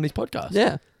have an ad on his podcast.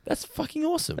 Yeah. That's fucking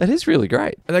awesome. It is really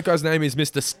great. And that guy's name is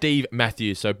Mr. Steve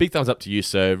Matthews. So big thumbs up to you,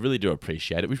 sir. Really do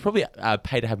appreciate it. We should probably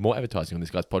pay to have more advertising on this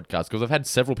guy's podcast because I've had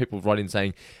several people write in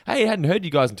saying, hey, I hadn't heard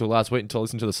you guys until last week until I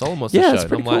listened to the Solomon Monster show. Yeah, it's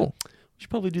pretty cool. Like, we should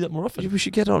probably do that more often. We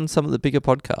should get on some of the bigger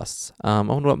podcasts. I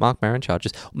wonder what Mark Maron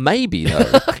charges. Maybe,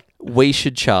 though, we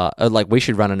should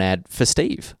run an ad for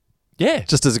Steve. Yeah.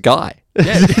 Just as a guy.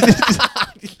 Yeah.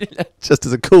 Just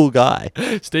as a cool guy.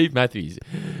 Steve Matthews.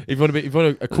 If you want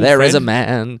a cool There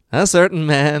friend, is a certain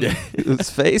man, whose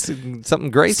face is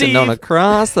something gracing Steve. known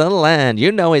across the land.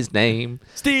 You know his name.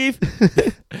 Steve.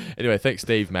 Anyway, thanks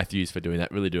Steve Matthews for doing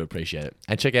that. Really do appreciate it.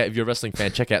 And check out, if you're a wrestling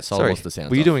fan, check out Solomon Monster Sounds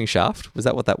Were you Off. doing Shaft? Was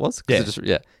that what that was?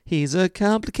 Yeah. He's a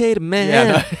complicated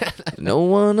man. Yeah, no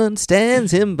one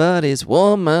understands him but his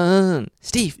woman.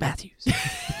 Steve Matthews.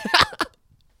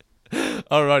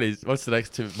 Alrighty, what's the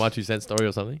next My 2 cent story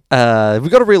or something?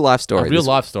 We've got a real life story. Real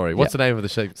life story. What's the name of the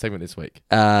segment this week?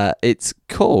 It's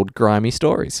called Grimy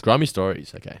Stories. Grimy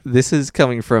Stories, okay. This is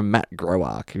coming from Matt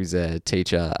Groark, who's a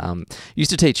teacher.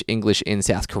 Used to teach English in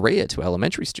South Korea to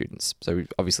elementary students. So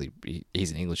obviously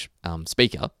he's an English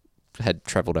speaker. Had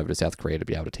travelled over to South Korea to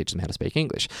be able to teach them how to speak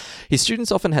English. His students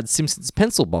often had Simpsons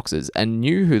pencil boxes and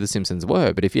knew who the Simpsons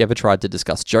were, but if he ever tried to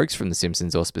discuss jokes from the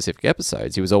Simpsons or specific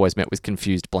episodes, he was always met with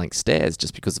confused blank stares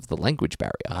just because of the language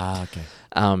barrier. Okay.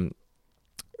 And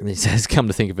he says, come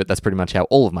to think of it, that's pretty much how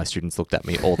all of my students looked at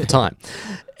me all the time.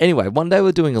 Anyway, one day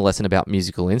we're doing a lesson about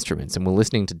musical instruments and we're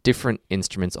listening to different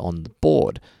instruments on the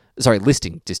board.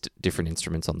 listing different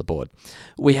instruments on the board.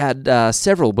 We had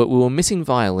several, but we were missing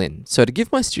violin. So to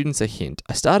give my students a hint,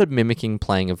 I started mimicking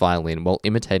playing a violin while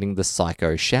imitating the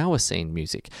Psycho shower scene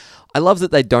music. I love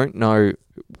that they don't know,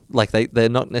 like they're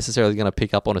not necessarily going to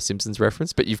pick up on a Simpsons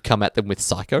reference, but you've come at them with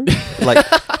Psycho. Like,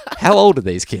 how old are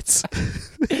these kids?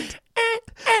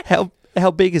 How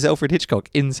big is Alfred Hitchcock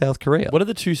in South Korea? What are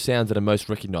the two sounds that are most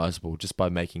recognizable just by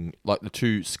making, like, the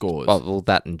two scores? Well,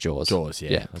 that and Jaws. Jaws,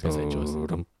 yeah. I was going to say Jaws.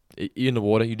 You're in the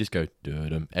water, you just go,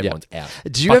 dum. Everyone's out.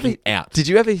 Did you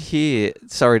ever hear,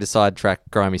 sorry to sidetrack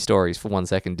grimy stories for 1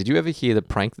 second, did you ever hear the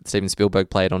prank that Steven Spielberg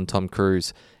played on Tom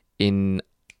Cruise in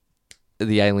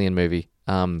the Alien movie?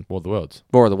 War of the Worlds.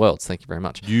 War of the Worlds, thank you very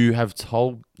much. You have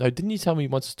told... No, didn't you tell me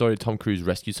once a story Tom Cruise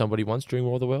rescued somebody once during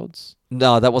War of the Worlds?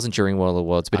 No, that wasn't during War of the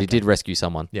Worlds, but he Okay. did rescue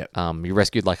someone. Yeah. He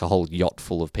rescued like a whole yacht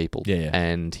full of people. Yeah.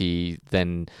 And he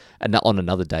then, and on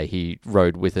another day, he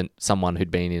rode with someone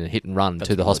who'd been in a hit and run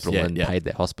to the hospital and paid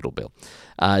their hospital bill.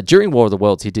 During War of the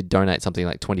Worlds, he did donate something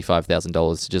like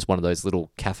 $25,000 to just one of those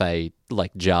little cafe,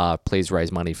 like, jar, please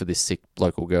raise money for this sick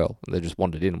local girl. And they just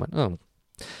wandered in and went, oh,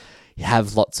 you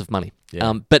have lots of money.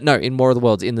 Yeah. But no, in War of the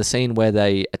Worlds, in the scene where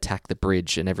they attack the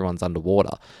bridge and everyone's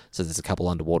underwater, so there's a couple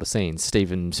underwater scenes,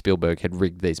 Steven Spielberg had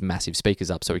rigged these massive speakers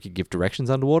up so he could give directions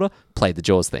underwater, played the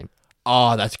Jaws theme.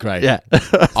 Oh, that's great. Yeah.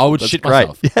 I would shit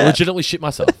myself. Yeah. I would legitimately shit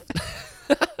myself.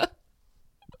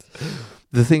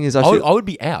 The thing is, I would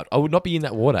be out. I would not be in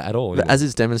that water at all. As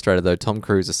is demonstrated, though, Tom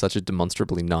Cruise is such a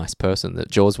demonstrably nice person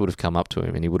that Jaws would have come up to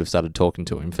him and he would have started talking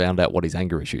to him, found out what his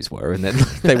anger issues were, and then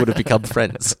they would have become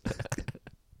friends.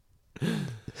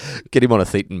 Get him on a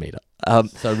Thetan meter.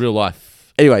 So real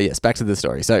life. Anyway, yes, back to the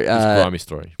story. So, grimy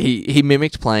story. He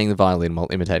mimicked playing the violin while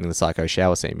imitating the Psycho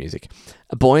shower scene music.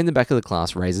 A boy in the back of the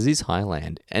class raises his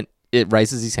hand, and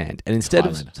instead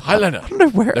of Highlander. I don't know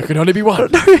where There can only be one. I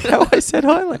don't know how I said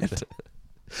Highlander.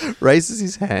 Raises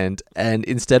his hand, and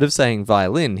instead of saying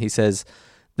violin, he says,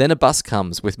 "Then a bus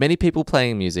comes with many people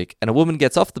playing music, and a woman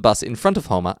gets off the bus in front of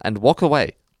Homer and walk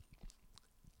away."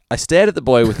 I stared at the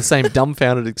boy with the same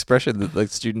dumbfounded expression that the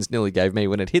students nearly gave me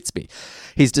when it hits me.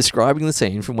 He's describing the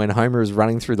scene from when Homer is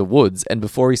running through the woods and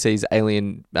before he sees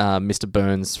alien Mr.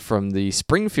 Burns from the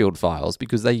Springfield Files,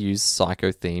 because they use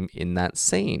Psycho theme in that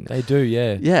scene. They do,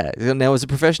 yeah. Yeah. Now, as a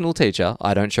professional teacher,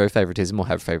 I don't show favoritism or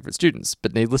have favorite students,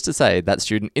 but needless to say, that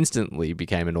student instantly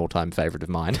became an all-time favorite of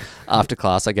mine. After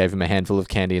class, I gave him a handful of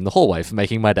candy in the hallway for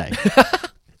making my day.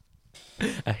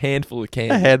 A handful of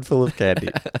candy. A handful of candy.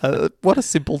 What a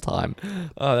simple time.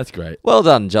 Oh, that's great. Well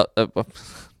done, I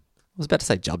was about to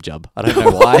say Jub. I don't know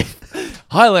why.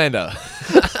 Highlander.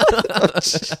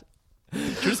 Should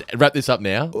we just wrap this up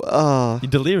now? You're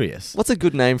delirious. What's a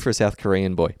good name for a South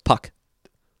Korean boy? Puck.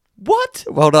 What?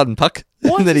 Well done, Puck.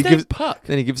 Why And then is he his name gives Puck?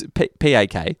 Then he gives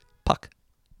P-A-K, Puck.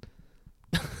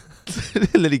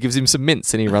 And then he gives him some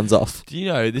mints and he runs off. Do you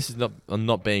know, this is not, I'm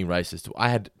not being racist. I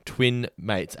had twin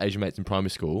mates, Asian mates in primary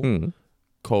school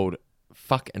called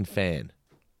Fuck and Fan.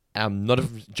 I'm not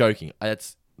joking.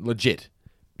 That's legit.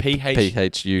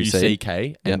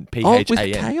 P-H-U-C-K and Yep. Oh, with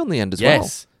P-H-A-N. K on the end as well.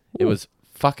 Yes. It was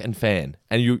Fuck and Fan.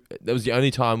 And that was the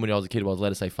only time when I was a kid where I was allowed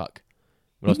to say fuck.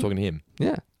 When I was talking to him.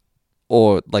 Yeah.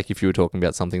 Or like if you were talking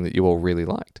about something that you all really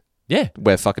liked. Yeah.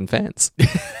 We're fucking fans.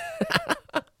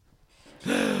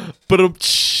 But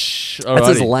that's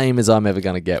as lame as I'm ever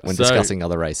going to get when discussing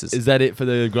other races. Is that it for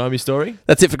the grimy story?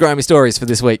 That's it for grimy stories for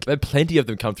this week. There are plenty of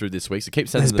them come through this week, so keep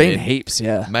sending There's them been in. heaps,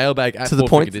 yeah. Mailbag at To the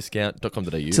point-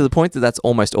 fourfingerdiscount.com.au. To the point that that's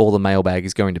almost all the mailbag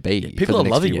is going to be People for the are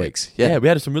next loving few it. weeks. Yeah, we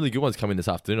had some really good ones come in this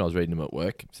afternoon. I was reading them at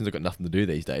work since I've got nothing to do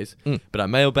these days. But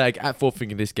mailbag at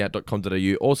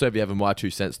fourfingerdiscount.com.au. Also, if you have a My 2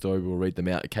 Cent story, we'll read them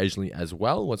out occasionally as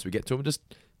well once we get to them. Just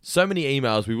so many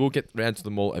emails. We will get around to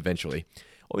them all eventually.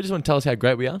 Or you just want to tell us how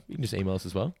great we are, you can just email us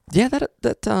as well. Yeah,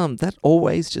 that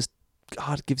always just,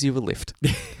 God, gives you a lift.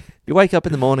 You wake up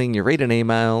in the morning, you read an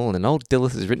email, and an old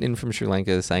Dilith is written in from Sri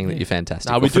Lanka saying that you're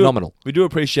fantastic. Or phenomenal. We do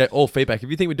appreciate all feedback. If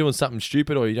you think we're doing something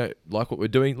stupid or you don't like what we're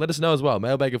doing, let us know as well.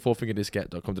 Mailbag at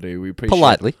fourfingerdiscount.com.au. We appreciate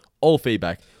Politely. all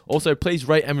feedback. Also, please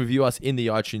rate and review us in the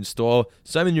iTunes store.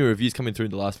 So many new reviews coming through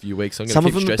in the last few weeks. So I'm Some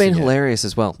keep of them have stressing been it. hilarious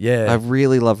as well. Yeah. I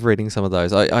really love reading some of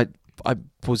those. I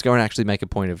was going to actually make a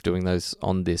point of doing those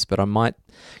on this, but I might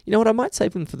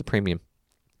save them for the premium.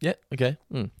 Yeah, okay.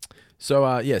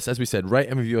 So, yes, as we said, rate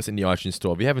and review us in the iTunes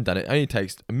store. If you haven't done it, it only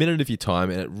takes a minute of your time,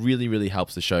 and it really, really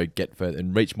helps the show get further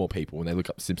and reach more people when they look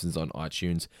up Simpsons on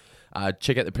iTunes.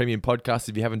 Check out the premium podcast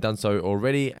if you haven't done so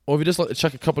already. Or if you'd just like to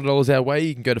chuck a couple of dollars our way,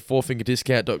 you can go to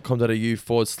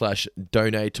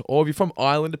fourfingerdiscount.com.au/donate. Or if you're from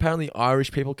Ireland, apparently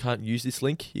Irish people can't use this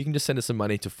link. You can just send us some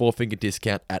money to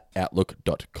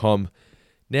fourfingerdiscount@outlook.com.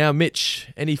 Now, Mitch,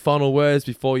 any final words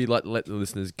before you let the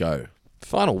listeners go?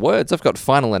 Final words. I've got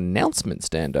final announcements,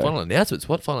 Dando. Final announcements?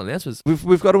 What final announcements?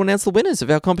 We've got to announce the winners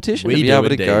of our competition We to be do able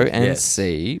to indeed, go and yes.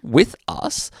 see with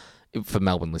us, for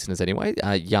Melbourne listeners anyway,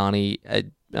 Yanni.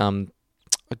 I'm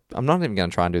not even going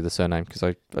to try and do the surname because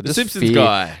I just Simpsons fear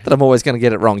guy. that I'm always going to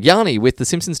get it wrong. Yanni with The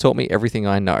Simpsons Taught Me Everything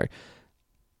I Know.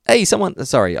 Hey,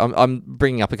 sorry, I'm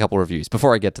bringing up a couple of reviews.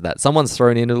 Before I get to that, someone's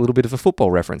thrown in a little bit of a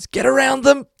football reference. Get around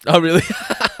them! Oh, really?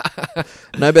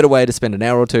 No better way to spend an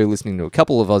hour or two listening to a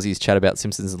couple of Aussies chat about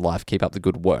Simpsons and life. Keep up the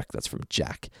good work. That's from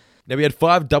Jack. Now, we had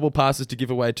 5 double passes to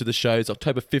give away to the shows.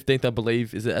 October 15th, I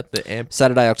believe. Is it at the AMP?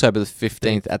 Saturday, October the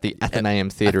 15th at the Athenaeum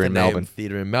Theatre in Melbourne.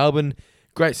 Theatre in Melbourne.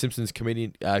 Great Simpsons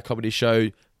comedy show.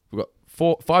 We've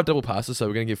got 5 double passes, so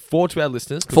we're going to give 4 to our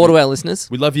listeners. 4 to our listeners.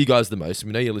 We love you guys the most.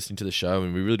 We know you're listening to the show,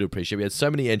 and we really do appreciate it. We had so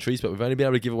many entries, but we've only been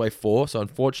able to give away 4, so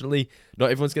unfortunately,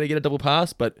 not everyone's going to get a double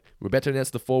pass, but we're about to announce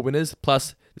the 4 winners,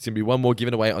 plus there's going to be one more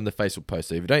given away on the Facebook post.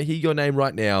 So if you don't hear your name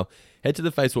right now, head to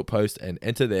the Facebook post and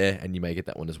enter there, and you may get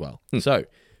that one as well. So,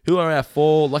 who are our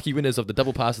 4 lucky winners of the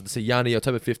double passes to see Yanni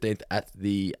October 15th at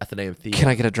the Athenaeum Theatre? Can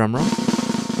I get a drum roll?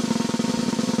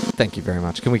 Thank you very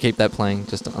much. Can we keep that playing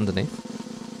just underneath?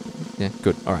 Yeah,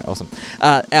 good. All right, awesome.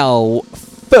 Our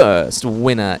first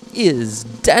winner is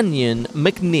Danyan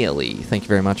McNeely. Thank you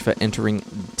very much for entering,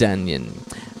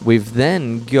 Danyan. We've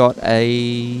then got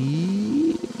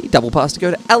a double pass to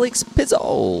go to Alex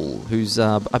Pizzol, who's,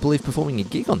 I believe, performing a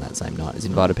gig on that same night. Has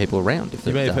invited people around.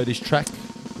 You may have heard his track.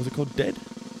 Was it called Dead?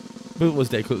 It was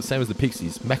Dead. The same as the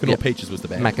Pixies. Mackinac Peaches was the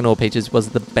band. Mackinac Peaches was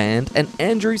the band. And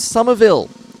Andrew Somerville.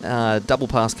 Double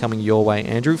pass coming your way,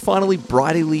 Andrew. Finally,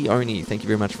 Bridie Leone. Thank you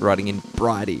very much for writing in,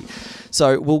 Bridie.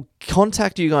 So we'll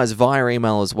contact you guys via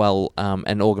email as well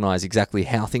and organise exactly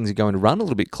how things are going to run a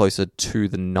little bit closer to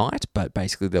the night. But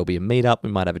basically, there'll be a meet-up. We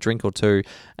might have a drink or two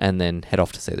and then head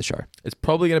off to see the show. It's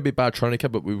probably going to be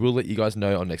Bartronica, but we will let you guys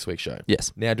know on next week's show.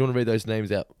 Yes. Now, do you want to read those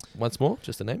names out once more?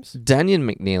 Just the names? Danyan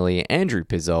McNeely, Andrew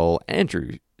Pizzol,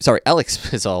 Alex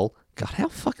Pizzol. God, how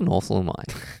fucking awful am I?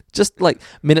 Just like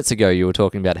minutes ago, you were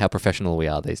talking about how professional we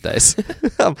are these days.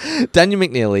 Daniel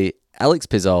McNeely, Alex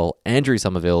Pizzol, Andrew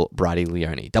Somerville, Bridie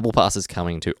Leone. Double passes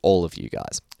coming to all of you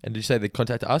guys. And did you say they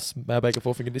contact us, Mailbag at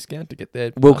 4 Finger Discount, to get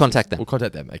their We'll passes? contact them. We'll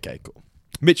contact them. Okay, cool.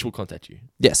 Mitch will contact you.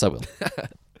 Yes, I will.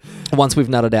 Once we've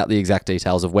nutted out the exact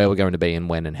details of where we're going to be and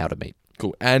when and how to meet.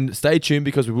 Cool. And stay tuned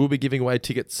because we will be giving away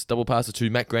tickets, double passes to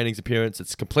Matt Groening's appearance.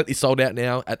 It's completely sold out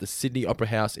now at the Sydney Opera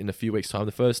House in a few weeks' time.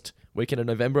 The first weekend of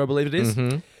November, I believe it is.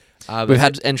 Mm-hmm.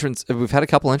 We've had a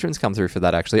couple entrants come through for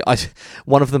that actually.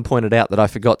 One of them pointed out that I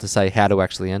forgot to say how to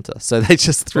actually enter, so they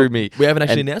just threw me. We haven't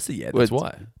actually announced it yet. That's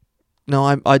why.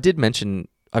 No, I did mention.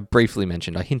 I briefly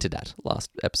mentioned. I hinted at last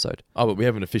episode. Oh, but we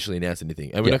haven't officially announced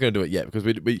anything, and we're not going to do it yet because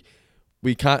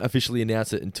we can't officially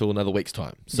announce it until another week's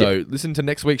time. So listen to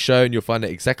next week's show and you'll find out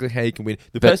exactly how you can win.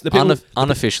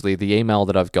 Unofficially, the email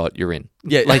that I've got, you're in.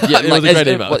 Yeah, it was a great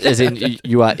email. As in,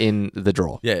 you are in the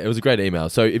draw. Yeah, it was a great email.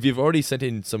 So if you've already sent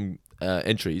in some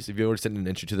entries, if you've already sent an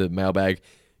entry to the mailbag,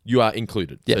 you are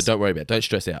included. Yes. So don't worry about it. Don't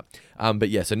stress out. But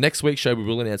yeah, so next week's show, we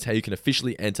will announce how you can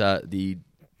officially enter the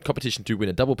competition to win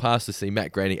a double pass to see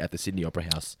Matt Groening at the Sydney Opera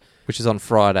House. Which is on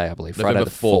Friday, I believe. November Friday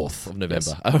the 4th of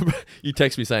November. Yes. You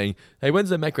text me saying, hey, when's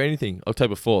the Matt Groening thing?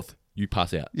 October 4th. You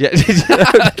pass out. Yeah.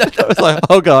 I was like,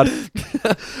 oh God.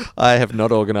 I have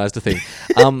not organised a thing.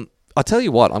 I'll tell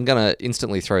you what, I'm going to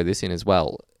instantly throw this in as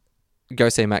well. Go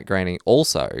see Matt Groening.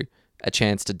 Also, a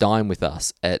chance to dine with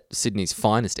us at Sydney's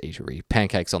finest eatery,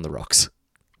 Pancakes on the Rocks.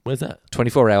 Where's that?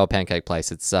 24-hour pancake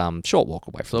place. It's short walk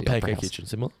away from the Opera Pancake House. Kitchen,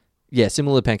 similar? Yeah,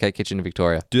 similar to Pancake Kitchen in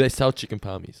Victoria. Do they sell chicken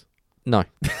palmies? No.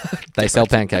 They sell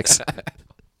pancakes.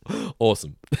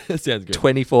 Awesome. That sounds good.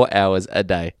 24 hours a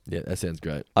day. Yeah, that sounds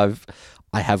great.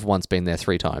 I have once been there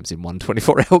 3 times in one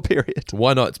 24-hour period.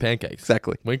 Why not? It's pancakes.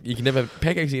 Exactly. You can never have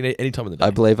pancakes any time of the day. I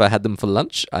believe I had them for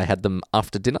lunch. I had them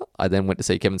after dinner. I then went to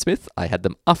see Kevin Smith. I had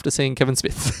them after seeing Kevin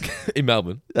Smith. In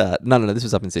Melbourne? No. This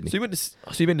was up in Sydney. So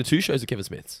you've been to 2 shows of Kevin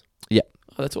Smith's? Yeah.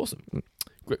 Oh, that's awesome.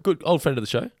 Good old friend of the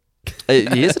show.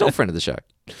 He is an old friend of the show.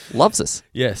 Loves us.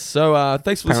 Yes. So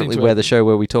thanks for listening to we're the show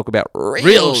where we talk about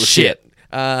real shit.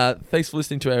 Thanks for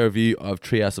listening to our review of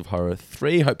Treehouse of Horror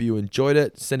 3. Hope you enjoyed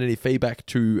it. Send any feedback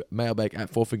to mailbag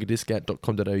at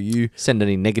fourfingerdiscount.com.au. Send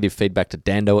any negative feedback to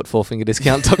dando at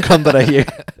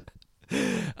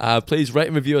fourfingerdiscount.com.au. Please rate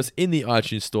and review us in the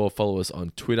iTunes store. Follow us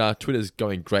on Twitter. Twitter's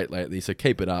going great lately, so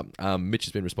keep it up. Mitch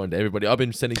has been responding to everybody. I've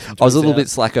been sending some tweets I was a little bit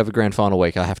slack over grand final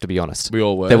week, I have to be honest. We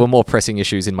all were. There were more pressing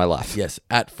issues in my life. Yes,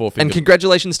 at Fourfinger. And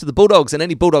congratulations to the Bulldogs and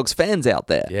any Bulldogs fans out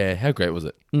there. Yeah, how great was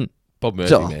it? Bob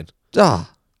Murphy, man.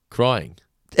 Ah. Crying.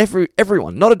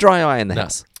 Everyone. Not a dry eye in the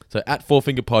house. So at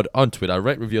 4fingerpod on Twitter.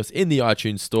 Rate, review us in the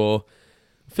iTunes store.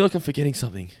 I feel like I'm forgetting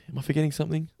something. Am I forgetting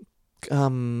something? I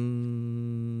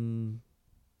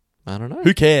don't know.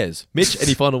 Who cares? Mitch,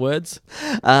 any final words?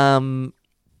 No.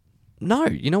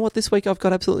 You know what? This week I've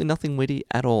got absolutely nothing witty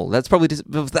at all. That's probably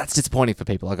that's disappointing for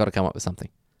people. I got to come up with something.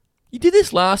 You did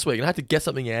this last week and I had to get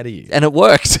something out of you. And it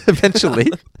worked eventually.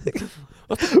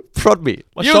 Prod me.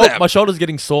 My shoulder's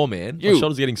getting sore, man. My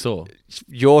shoulder's getting sore.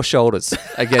 Your shoulders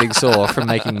are getting sore from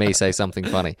making me say something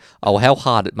funny. Oh, how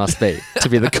hard it must be to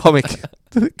be the comic.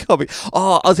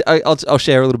 Oh, I'll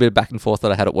share a little bit of back and forth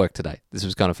that I had at work today. This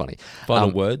was kind of funny.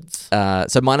 Final words.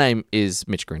 So my name is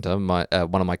Mitch Grinter. One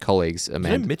of my colleagues,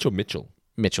 Amanda. Is it Mitch or Mitchell?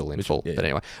 Mitchell in full. Yeah. But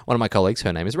anyway, one of my colleagues,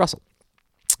 her name is Russell.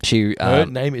 Her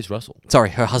name is Russell. Sorry,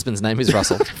 her husband's name is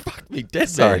Russell. Fuck me, dead.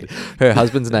 Sorry, her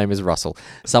husband's name is Russell.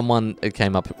 Someone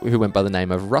came up who went by the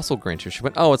name of Russell Grinter. She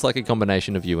went, "Oh, it's like a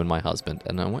combination of you and my husband."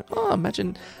 And I went, "Oh,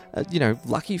 imagine,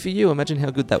 lucky for you. Imagine how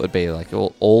good that would be. Like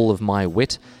all of my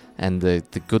wit and the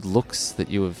good looks that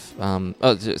you have.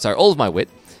 All of my wit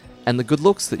and the good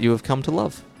looks that you have come to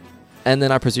love." And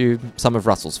then I presume some of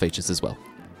Russell's features as well.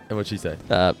 And what'd she say?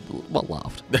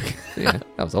 Laughed. Yeah,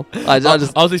 that was all. I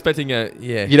was expecting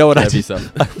You know what I did?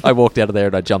 I walked out of there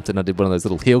and I jumped and I did one of those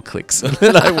little heel clicks. And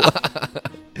then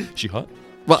She hot?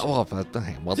 But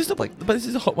this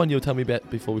is a hot one you'll tell me about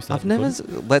before we start.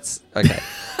 Okay.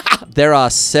 There are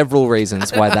several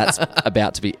reasons why that's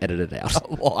about to be edited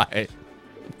out. Why?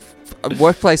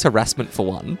 Workplace harassment for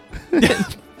one.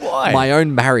 Why? My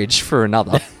own marriage for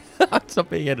another. It's not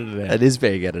being edited out. It is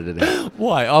being edited out.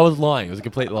 Why? I was lying. It was a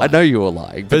complete lie. I know you were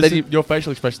lying. But then your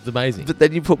facial expression's amazing. But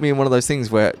then you put me in one of those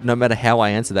things where no matter how I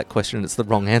answer that question, it's the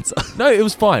wrong answer. No, it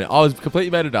was fine. I was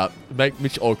completely made it up, make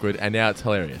Mitch awkward, and now it's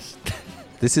hilarious.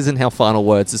 This isn't how final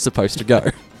words are supposed to go.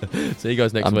 See you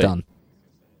guys next week. I'm done.